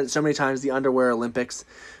I've said it so many times, the underwear Olympics.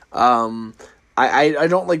 I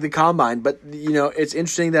don't like the combine, but it's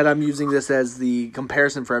interesting that I'm using this as the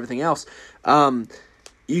comparison for everything else.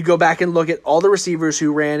 You go back and look at all the receivers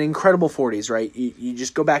who ran incredible 40s, right? You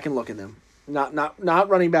just go back and look at them. Not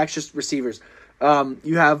running backs, just receivers.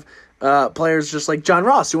 You have players just like John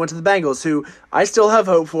Ross, who went to the Bengals, who I still have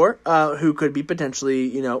hope for, who could be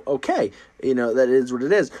potentially, okay. That is what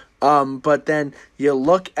it is. But then you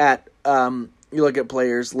look at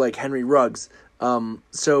players like Henry Ruggs. So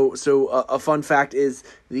a fun fact is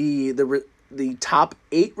the top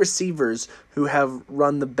 8 receivers who have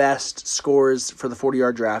run the best scores for the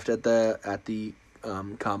 40-yard draft at the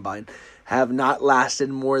combine have not lasted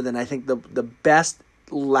more than, I think the best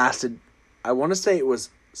lasted, I want to say it was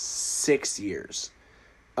 6 years.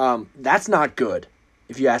 That's not good,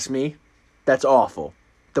 if you ask me. That's awful.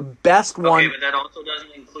 The best one. Okay, but that also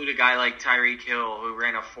doesn't include a guy like Tyreek Hill who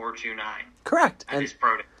ran a 4.29 Correct. at And his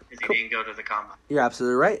pro day because he didn't go to the combine. you're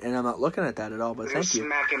absolutely right, and I'm not looking at that at all, but They're thank you.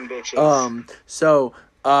 smacking bitches. So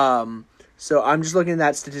I'm just looking at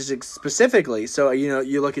that statistic specifically. So,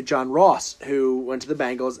 you look at John Ross, who went to the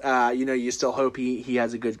Bengals. You still hope he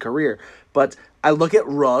has a good career. But I look at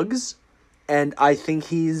Ruggs, and I think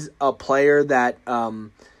he's a player that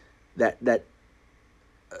that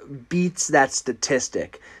beats that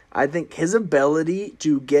statistic. I think his ability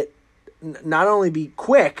to get not only be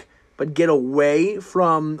quick, but get away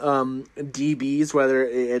from DBs, whether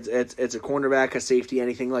it's a cornerback, a safety,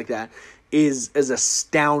 anything like that, is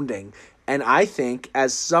astounding. And I think,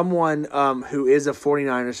 as someone who is a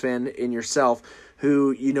 49ers fan in yourself,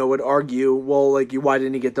 who, would argue, well, why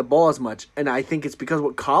didn't he get the ball as much? And I think it's because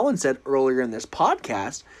what Colin said earlier in this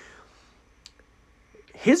podcast,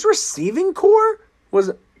 his receiving core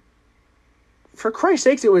was, for Christ's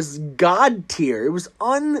sakes, it was God tier. It was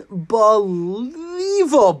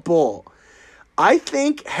unbelievable. I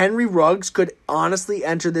think Henry Ruggs could honestly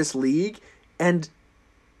enter this league, and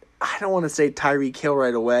I don't want to say Tyreek Hill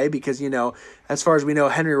right away because, as far as we know,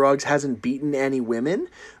 Henry Ruggs hasn't beaten any women.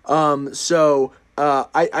 I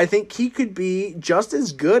think he could be just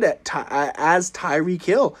as good as Tyreek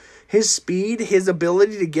Hill. His speed, his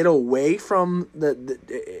ability to get away from the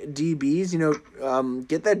DBs,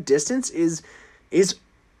 get that distance is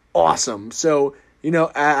awesome. So,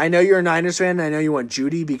 I know you're a Niners fan, and I know you want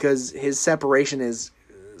Jeudy because his separation is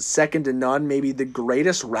second to none, maybe the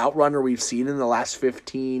greatest route runner we've seen in the last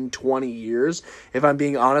 15, 20 years, if I'm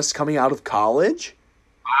being honest, coming out of college.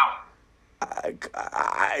 Wow.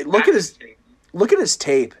 Look at his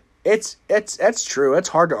tape. It's true. It's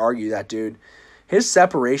hard to argue that, dude. His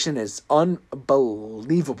separation is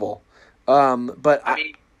unbelievable.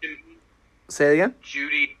 Say it again?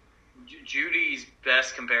 Judy's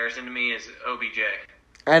best comparison to me is OBJ.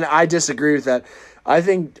 And I disagree with that. I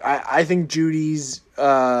think Judy's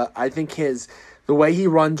the way he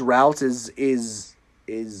runs routes is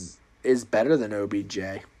better than OBJ.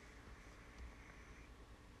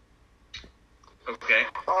 Okay.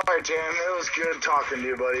 All right, Dan. It was good talking to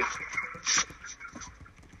you, buddy.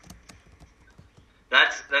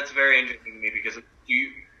 That's very interesting to me because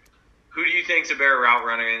who do you think's a better route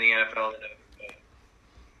runner in the NFL than OBJ?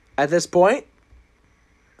 At this point,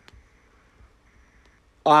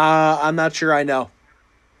 I'm not sure I know.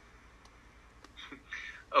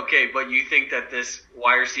 Okay, but you think that this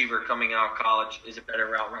wide receiver coming out of college is a better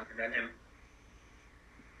route runner than him?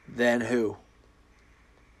 Than who?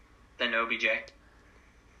 Than OBJ?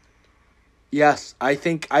 Yes, I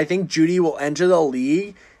think Jeudy will enter the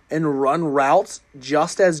league and run routes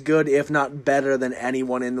just as good, if not better, than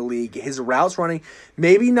anyone in the league. His routes running,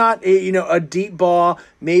 maybe not a deep ball,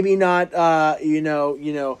 maybe not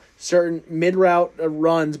certain mid route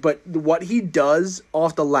runs, but what he does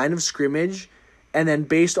off the line of scrimmage, and then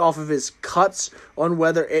based off of his cuts on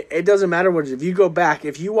whether it doesn't matter what it is. If you go back,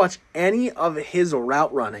 if you watch any of his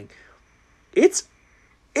route running, it's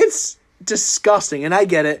disgusting. And I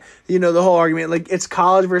get it, the whole argument, like it's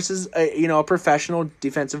college versus a professional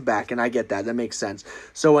defensive back, and I get that makes sense.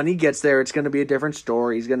 So when he gets there, it's going to be a different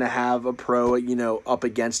story. He's going to have a pro up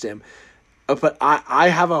against him, but I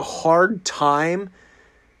have a hard time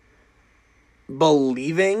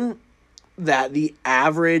believing that the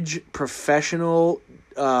average professional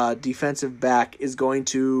defensive back is going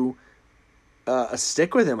to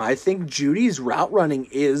stick with him. I think Judy's route running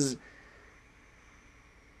is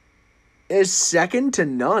second to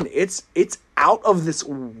none. It's out of this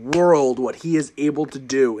world what he is able to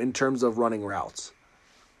do in terms of running routes.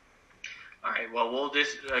 All right, well, we'll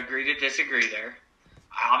agree to disagree there.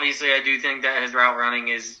 Obviously, I do think that his route running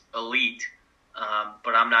is elite,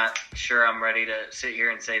 but I'm not sure I'm ready to sit here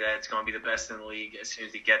and say that it's going to be the best in the league as soon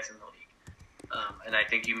as he gets in the league. And I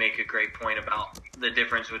think you make a great point about the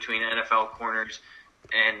difference between NFL corners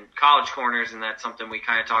and college corners, and that's something we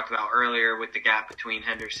kind of talked about earlier with the gap between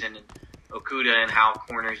Henderson and Okudah and how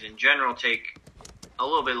corners in general take a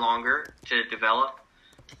little bit longer to develop.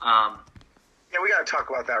 Yeah, we got to talk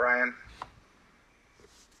about that, Ryan.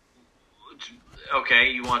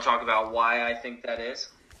 Okay, you want to talk about why I think that is?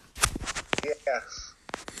 Yes.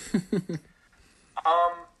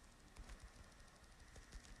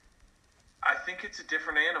 I think it's a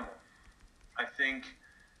different animal. I think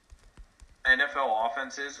NFL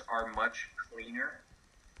offenses are much cleaner.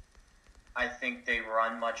 I think they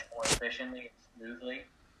run much more efficiently and smoothly.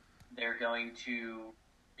 They're going to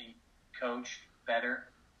be coached better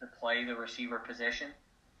to play the receiver position.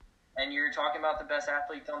 And you're talking about the best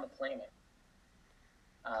athletes on the planet.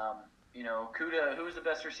 Okudah, who was the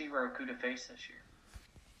best receiver Okudah faced this year?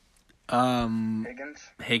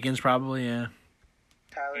 Higgins probably, yeah.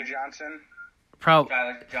 Tyler Johnson.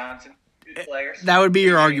 Tyler Johnson. Two players. That would be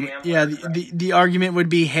your argument. Hamler, Yeah, right? the argument would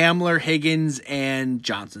be Hamler, Higgins, and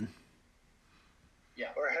Johnson.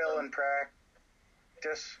 Yeah. Or Hill in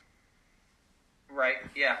practice. Right,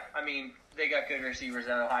 yeah. I mean, they got good receivers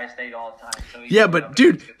at Ohio State all the time. So Yeah, but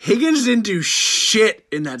dude, Higgins didn't do shit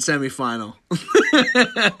in that semifinal.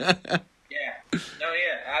 Yeah. No,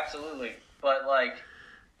 yeah, absolutely. But, like,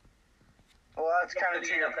 Well, that's kind of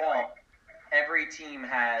to your point. every team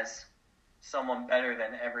has someone better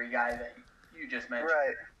than every guy that you just mentioned.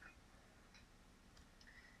 Right.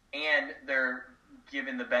 And they're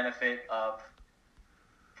given the benefit of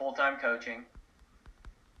full-time coaching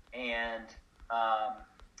and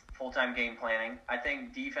full-time game planning. I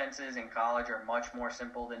think defenses in college are much more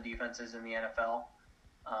simple than defenses in the NFL.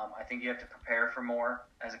 I think you have to prepare for more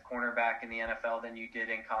as a cornerback in the NFL than you did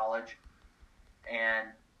in college. And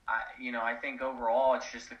I think overall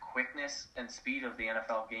it's just the quickness and speed of the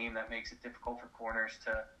NFL game that makes it difficult for corners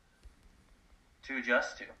to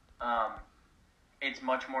adjust to. It's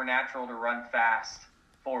much more natural to run fast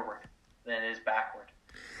forward than it is backward.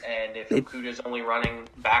 And if Okudah's only running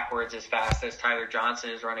backwards as fast as Tyler Johnson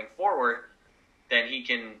is running forward, then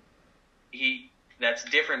that's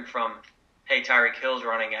different from, hey, Tyreek Hill's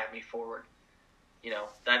running at me forward.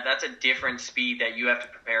 That's a different speed that you have to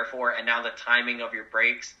prepare for. And now the timing of your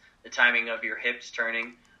brakes, the timing of your hips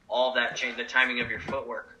turning, all of that change, the timing of your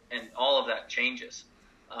footwork, and all of that changes.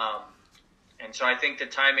 And so I think the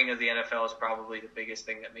timing of the NFL is probably the biggest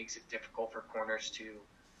thing that makes it difficult for corners to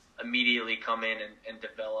immediately come in and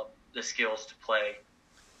develop the skills to play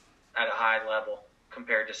at a high level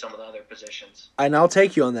compared to some of the other positions. And I'll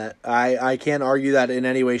take you on that. I can't argue that in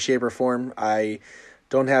any way, shape, or form. I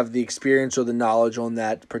don't have the experience or the knowledge on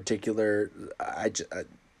that particular. I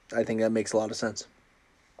think that makes a lot of sense.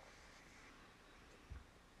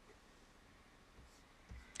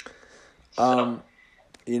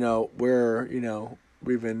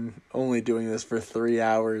 We've been only doing this for 3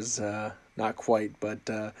 hours, not quite, but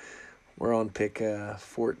we're on pick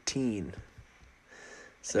 14.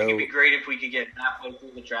 So it'd be great if we could get halfway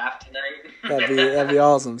through the draft tonight. that'd be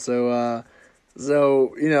awesome. So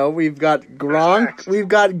we've got Gronk,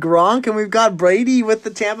 and we've got Brady with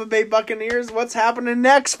the Tampa Bay Buccaneers. What's happening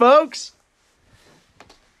next, folks?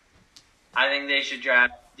 I think they should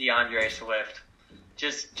draft DeAndre Swift.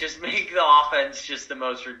 Just make the offense just the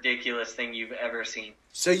most ridiculous thing you've ever seen.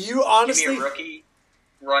 So you honestly... Give me a rookie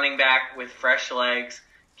running back with fresh legs.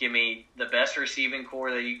 Give me the best receiving core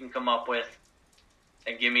that you can come up with.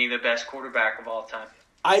 And give me the best quarterback of all time.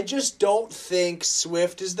 I just don't think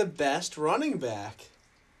Swift is the best running back.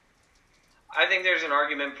 I think there's an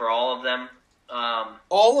argument for all of them.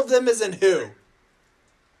 All of them is in who?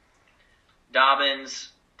 Dobbins,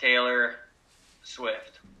 Taylor,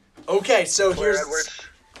 Swift. Okay, so Claire here's... Edwards.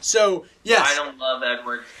 So, yes. I don't love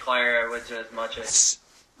Claire Edwards as much as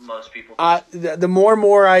most people. The more and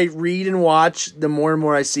more I read and watch, the more and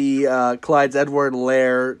more I see Clyde's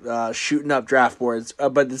Edward-Helaire shooting up draft boards.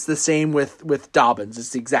 But it's the same with Dobbins.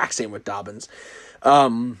 It's the exact same with Dobbins.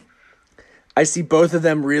 I see both of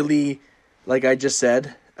them really, like I just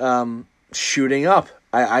said, shooting up.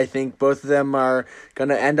 I think both of them are going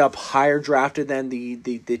to end up higher drafted than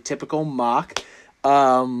the typical mock.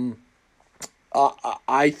 I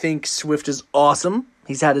think Swift is awesome.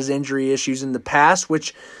 He's had his injury issues in the past,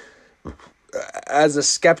 which, as a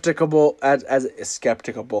skeptical person,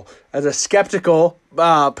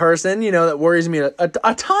 that worries me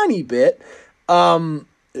a tiny bit.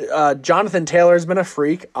 Jonathan Taylor has been a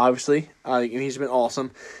freak, obviously. He's been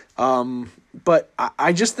awesome. But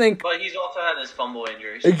I just think... But he's also had his fumble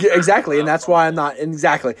injuries. Exactly, and that's why I'm not...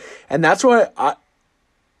 Exactly. And that's why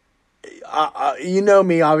you know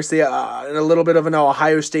me, obviously, and a little bit of an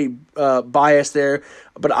Ohio State bias there.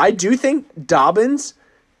 But I do think Dobbins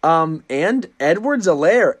and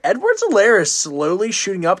Edwards-Helaire is slowly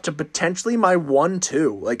shooting up to potentially my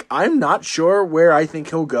 1-2. Like, I'm not sure where I think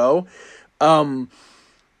he'll go.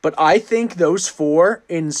 But I think those four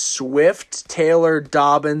in Swift, Taylor,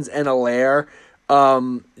 Dobbins, and Helaire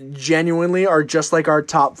genuinely are just like our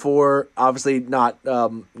top four, obviously not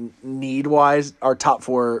need-wise, our top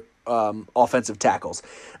four offensive tackles.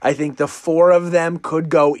 I think the four of them could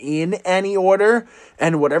go in any order,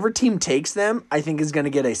 and whatever team takes them, I think is going to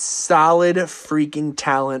get a solid freaking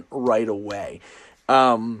talent right away.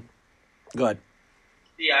 Go ahead.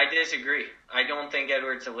 Yeah, I disagree. I don't think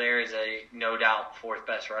Edwards-Helaire is a no doubt fourth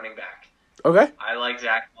best running back. Okay. I like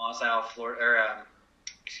Zach Moss out of Florida,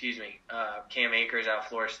 Cam Akers out of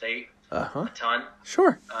Florida State a ton.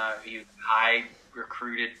 Sure. He's a high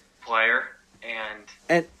recruited player,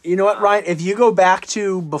 and you know what, Ryan? If you go back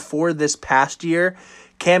to before this past year,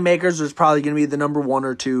 Cam Akers was probably going to be the number 1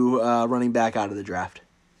 or 2 running back out of the draft.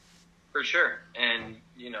 For sure. And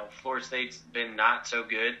Florida State's been not so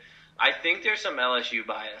good. I think there's some LSU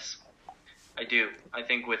bias. I do. I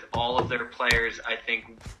think with all of their players, I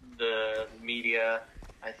think the media,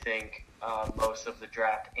 I think most of the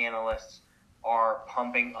draft analysts are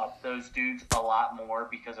pumping up those dudes a lot more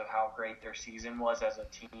because of how great their season was as a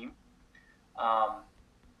team.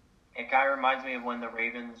 It kind of reminds me of when the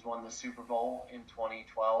Ravens won the Super Bowl in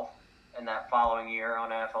 2012, and that following year on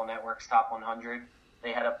NFL Network's Top 100,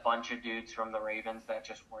 they had a bunch of dudes from the Ravens that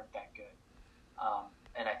just weren't that good.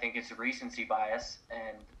 And I think it's a recency bias,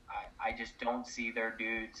 and I just don't see their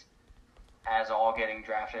dudes as all getting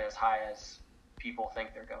drafted as high as people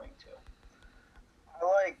think they're going to. I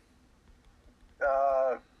like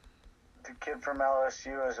the kid from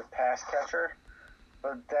LSU as a pass catcher.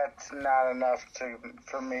 but that's not enough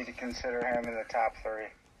for me to consider him in the top 3.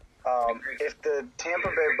 If the Tampa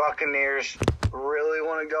Bay Buccaneers really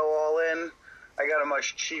want to go all in, I got a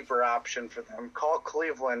much cheaper option for them. Call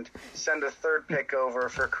Cleveland, send a 3rd pick over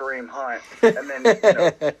for Kareem Hunt, and then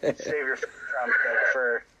save your 1st-round pick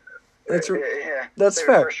for. That's save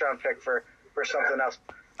fair. Your 1st-round pick for something else.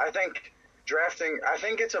 I think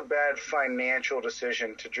it's a bad financial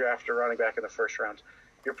decision to draft a running back in the 1st round.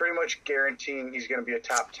 You're pretty much guaranteeing he's going to be a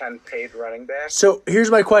top 10 paid running back. So here's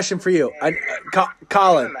my question for you,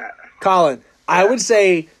 Colin. I would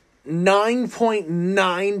say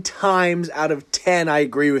 9.9 times out of 10, I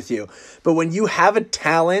agree with you. But when you have a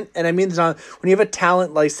talent, and I mean this when you have a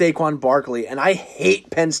talent like Saquon Barkley, and I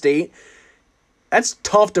hate Penn State, that's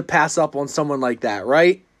tough to pass up on someone like that,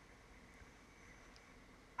 right?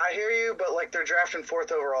 I hear you, but they're drafting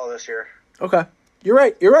 4th overall this year. Okay, you're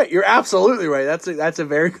right. You're absolutely right. That's a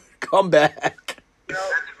very good comeback.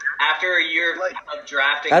 After a year of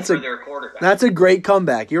drafting for their quarterback, that's a great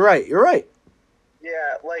comeback. You're right.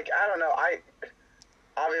 Yeah, I don't know.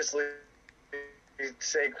 Obviously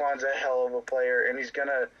Saquon's a hell of a player, and he's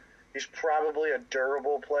probably a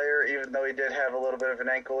durable player, even though he did have a little bit of an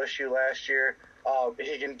ankle issue last year.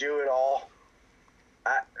 He can do it all.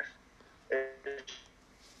 It's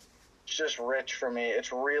just rich for me.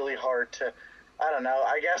 It's really hard to, I don't know.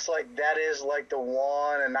 I guess that is the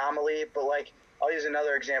one anomaly, but I'll use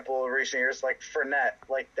another example of recent years, Fournette.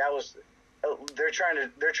 That was. They're trying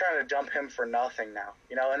to dump him for nothing now,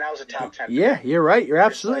 and that was a top 10. Yeah, you're right. You're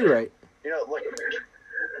absolutely right.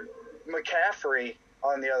 McCaffrey,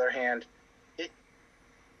 on the other hand, he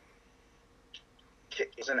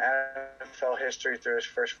is in NFL history through his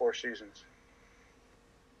first 4 seasons,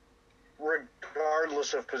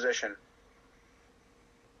 regardless of position.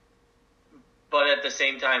 But at the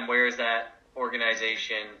same time, where is that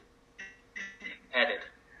organization headed?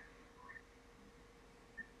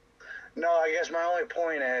 No, I guess my only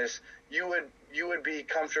point is you would be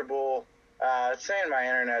comfortable saying my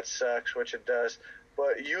internet sucks, which it does,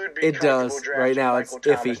 but you would be comfortable drafting right now. Michael It's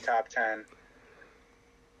Thomas iffy. top 10.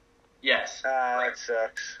 Yes. That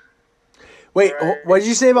sucks. Wait, Right. what did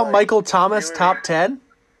you say about Michael Thomas top 10?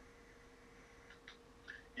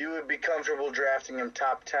 You would be comfortable drafting him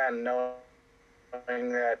top 10, knowing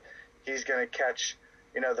that he's going to catch,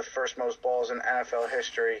 the first most balls in NFL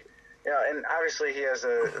history. And obviously he has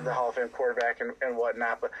the Hall of Fame quarterback and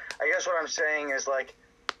whatnot. But I guess what I'm saying is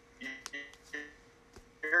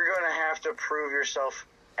you're going to have to prove yourself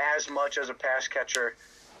as much as a pass catcher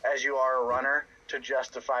as you are a runner to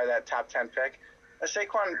justify that top 10 pick.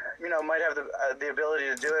 Saquon, might have the ability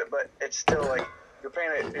to do it, but it's still you're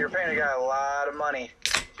paying a guy a lot of money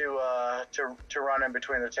to run in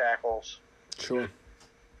between the tackles. Sure.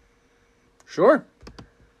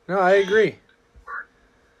 No, I agree.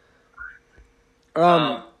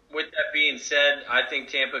 With that being said, I think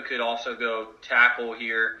Tampa could also go tackle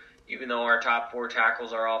here, even though our top 4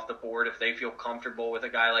 tackles are off the board. If they feel comfortable with a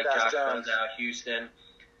guy like Josh Jones out of Houston,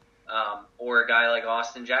 or a guy like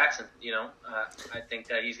Austin Jackson, I think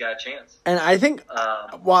that he's got a chance. And I think,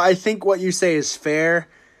 I think what you say is fair.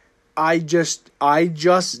 I just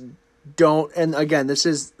don't. And again, this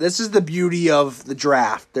is the beauty of the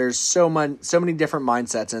draft. There's so many different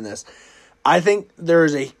mindsets in this. I think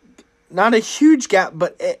there's not a huge gap,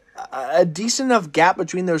 but a decent enough gap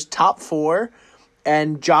between those top 4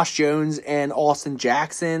 and Josh Jones and Austin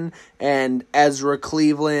Jackson and Ezra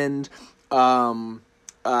Cleveland.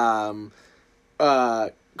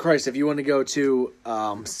 Christ, if you want to go to,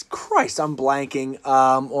 I'm blanking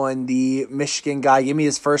on the Michigan guy. Give me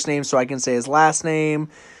his first name so I can say his last name.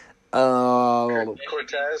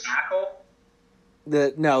 Cortez.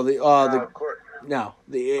 The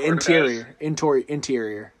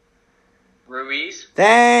interior. Ruiz?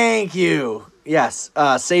 Thank you. Yes,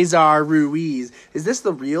 Cesar Ruiz. Is this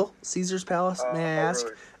the real Caesar's Palace? May I ask?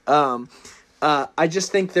 Really. I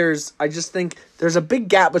just think there's a big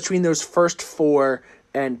gap between those first 4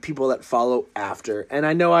 and people that follow after. And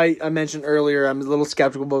I know I mentioned earlier I'm a little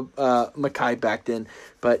skeptical of Mekhi Becton,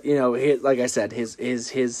 but like I said, his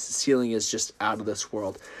ceiling is just out of this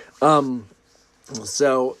world.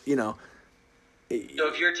 So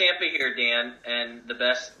if you're Tampa here, Dan, and the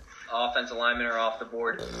best offensive linemen are off the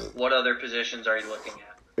board, what other positions are you looking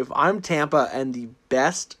at? If I'm Tampa and the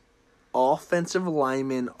best offensive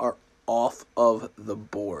linemen are off of the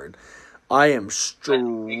board, I am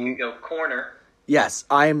You can go corner. Yes,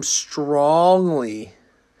 I am strongly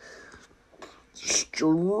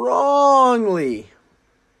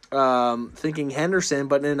thinking Henderson,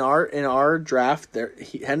 but in our draft,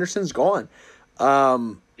 Henderson's gone.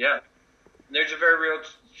 Yeah, there's a very real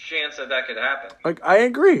chance that could happen. Like, I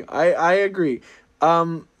agree. I agree.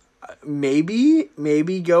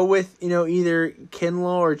 Maybe go with, either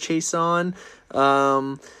Kinlaw or Chason.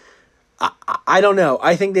 I don't know.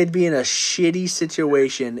 I think they'd be in a shitty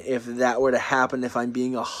situation if that were to happen, if I'm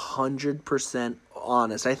being 100%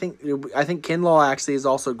 honest. I think Kinlaw actually is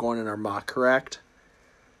also going in our mock, correct?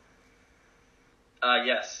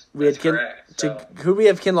 Yes, We had that's correct. who we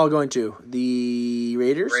have Kinlaw going to? The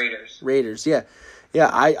Raiders? Raiders, yeah. Yeah,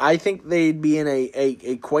 I think they'd be in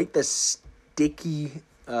a quite the sticky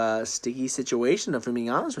situation, if I'm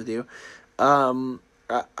being honest with you.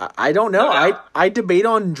 I don't know. I debate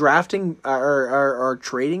on drafting or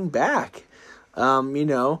trading back.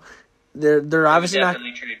 They're obviously not.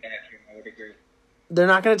 Trade back here, I would agree. They're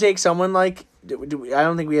not going to take someone like. I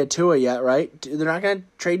don't think we had Tua yet, right? They're not going to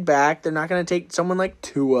trade back. They're not going to take someone like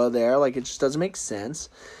Tua there. Like, it just doesn't make sense.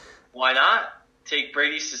 Why not take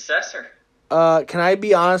Brady's successor? Can I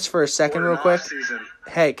be honest for a second, real quick? Season.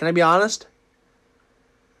 Hey, can I be honest?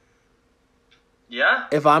 Yeah.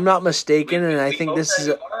 If I'm not mistaken, and I think this is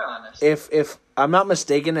you are honest. if I'm not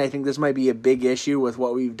mistaken, I think this might be a big issue with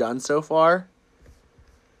what we've done so far.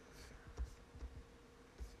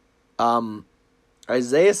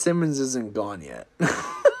 Isaiah Simmons isn't gone yet. I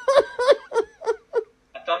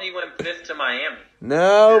thought he went 5th to Miami.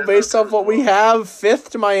 No, Yeah, based that's off what we have, 5th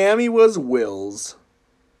to Miami was Wills.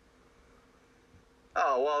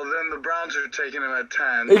 Oh, well, then the Browns are taking him at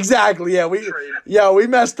 10. Exactly. Yeah, we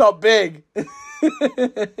messed up big. Yeah.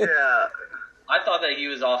 I thought that he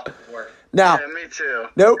was off the board. Now, Yeah, me too.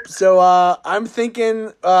 nope. So I'm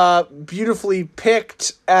thinking beautifully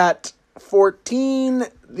picked at 14.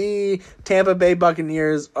 The Tampa Bay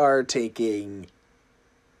Buccaneers are taking.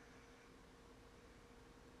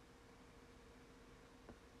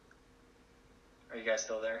 Are you guys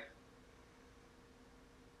still there?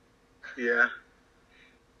 Yeah.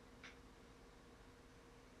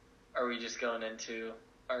 Are we just going into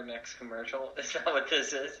our next commercial? Is that what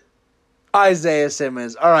this is? Isaiah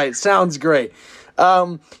Simmons. All right, sounds great.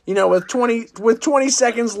 With 20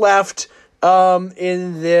 seconds left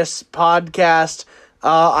in this podcast,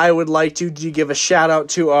 I would like to give a shout out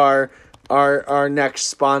to our next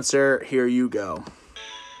sponsor. Here you go.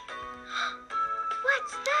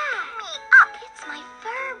 What's that? It's my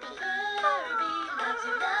Furby. Furby loves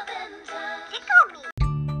lavender. Tickle me.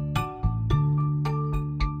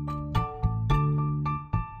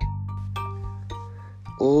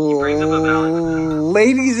 brings up a valid-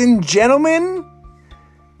 Ladies and gentlemen,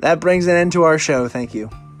 that brings an end to our show. Thank you.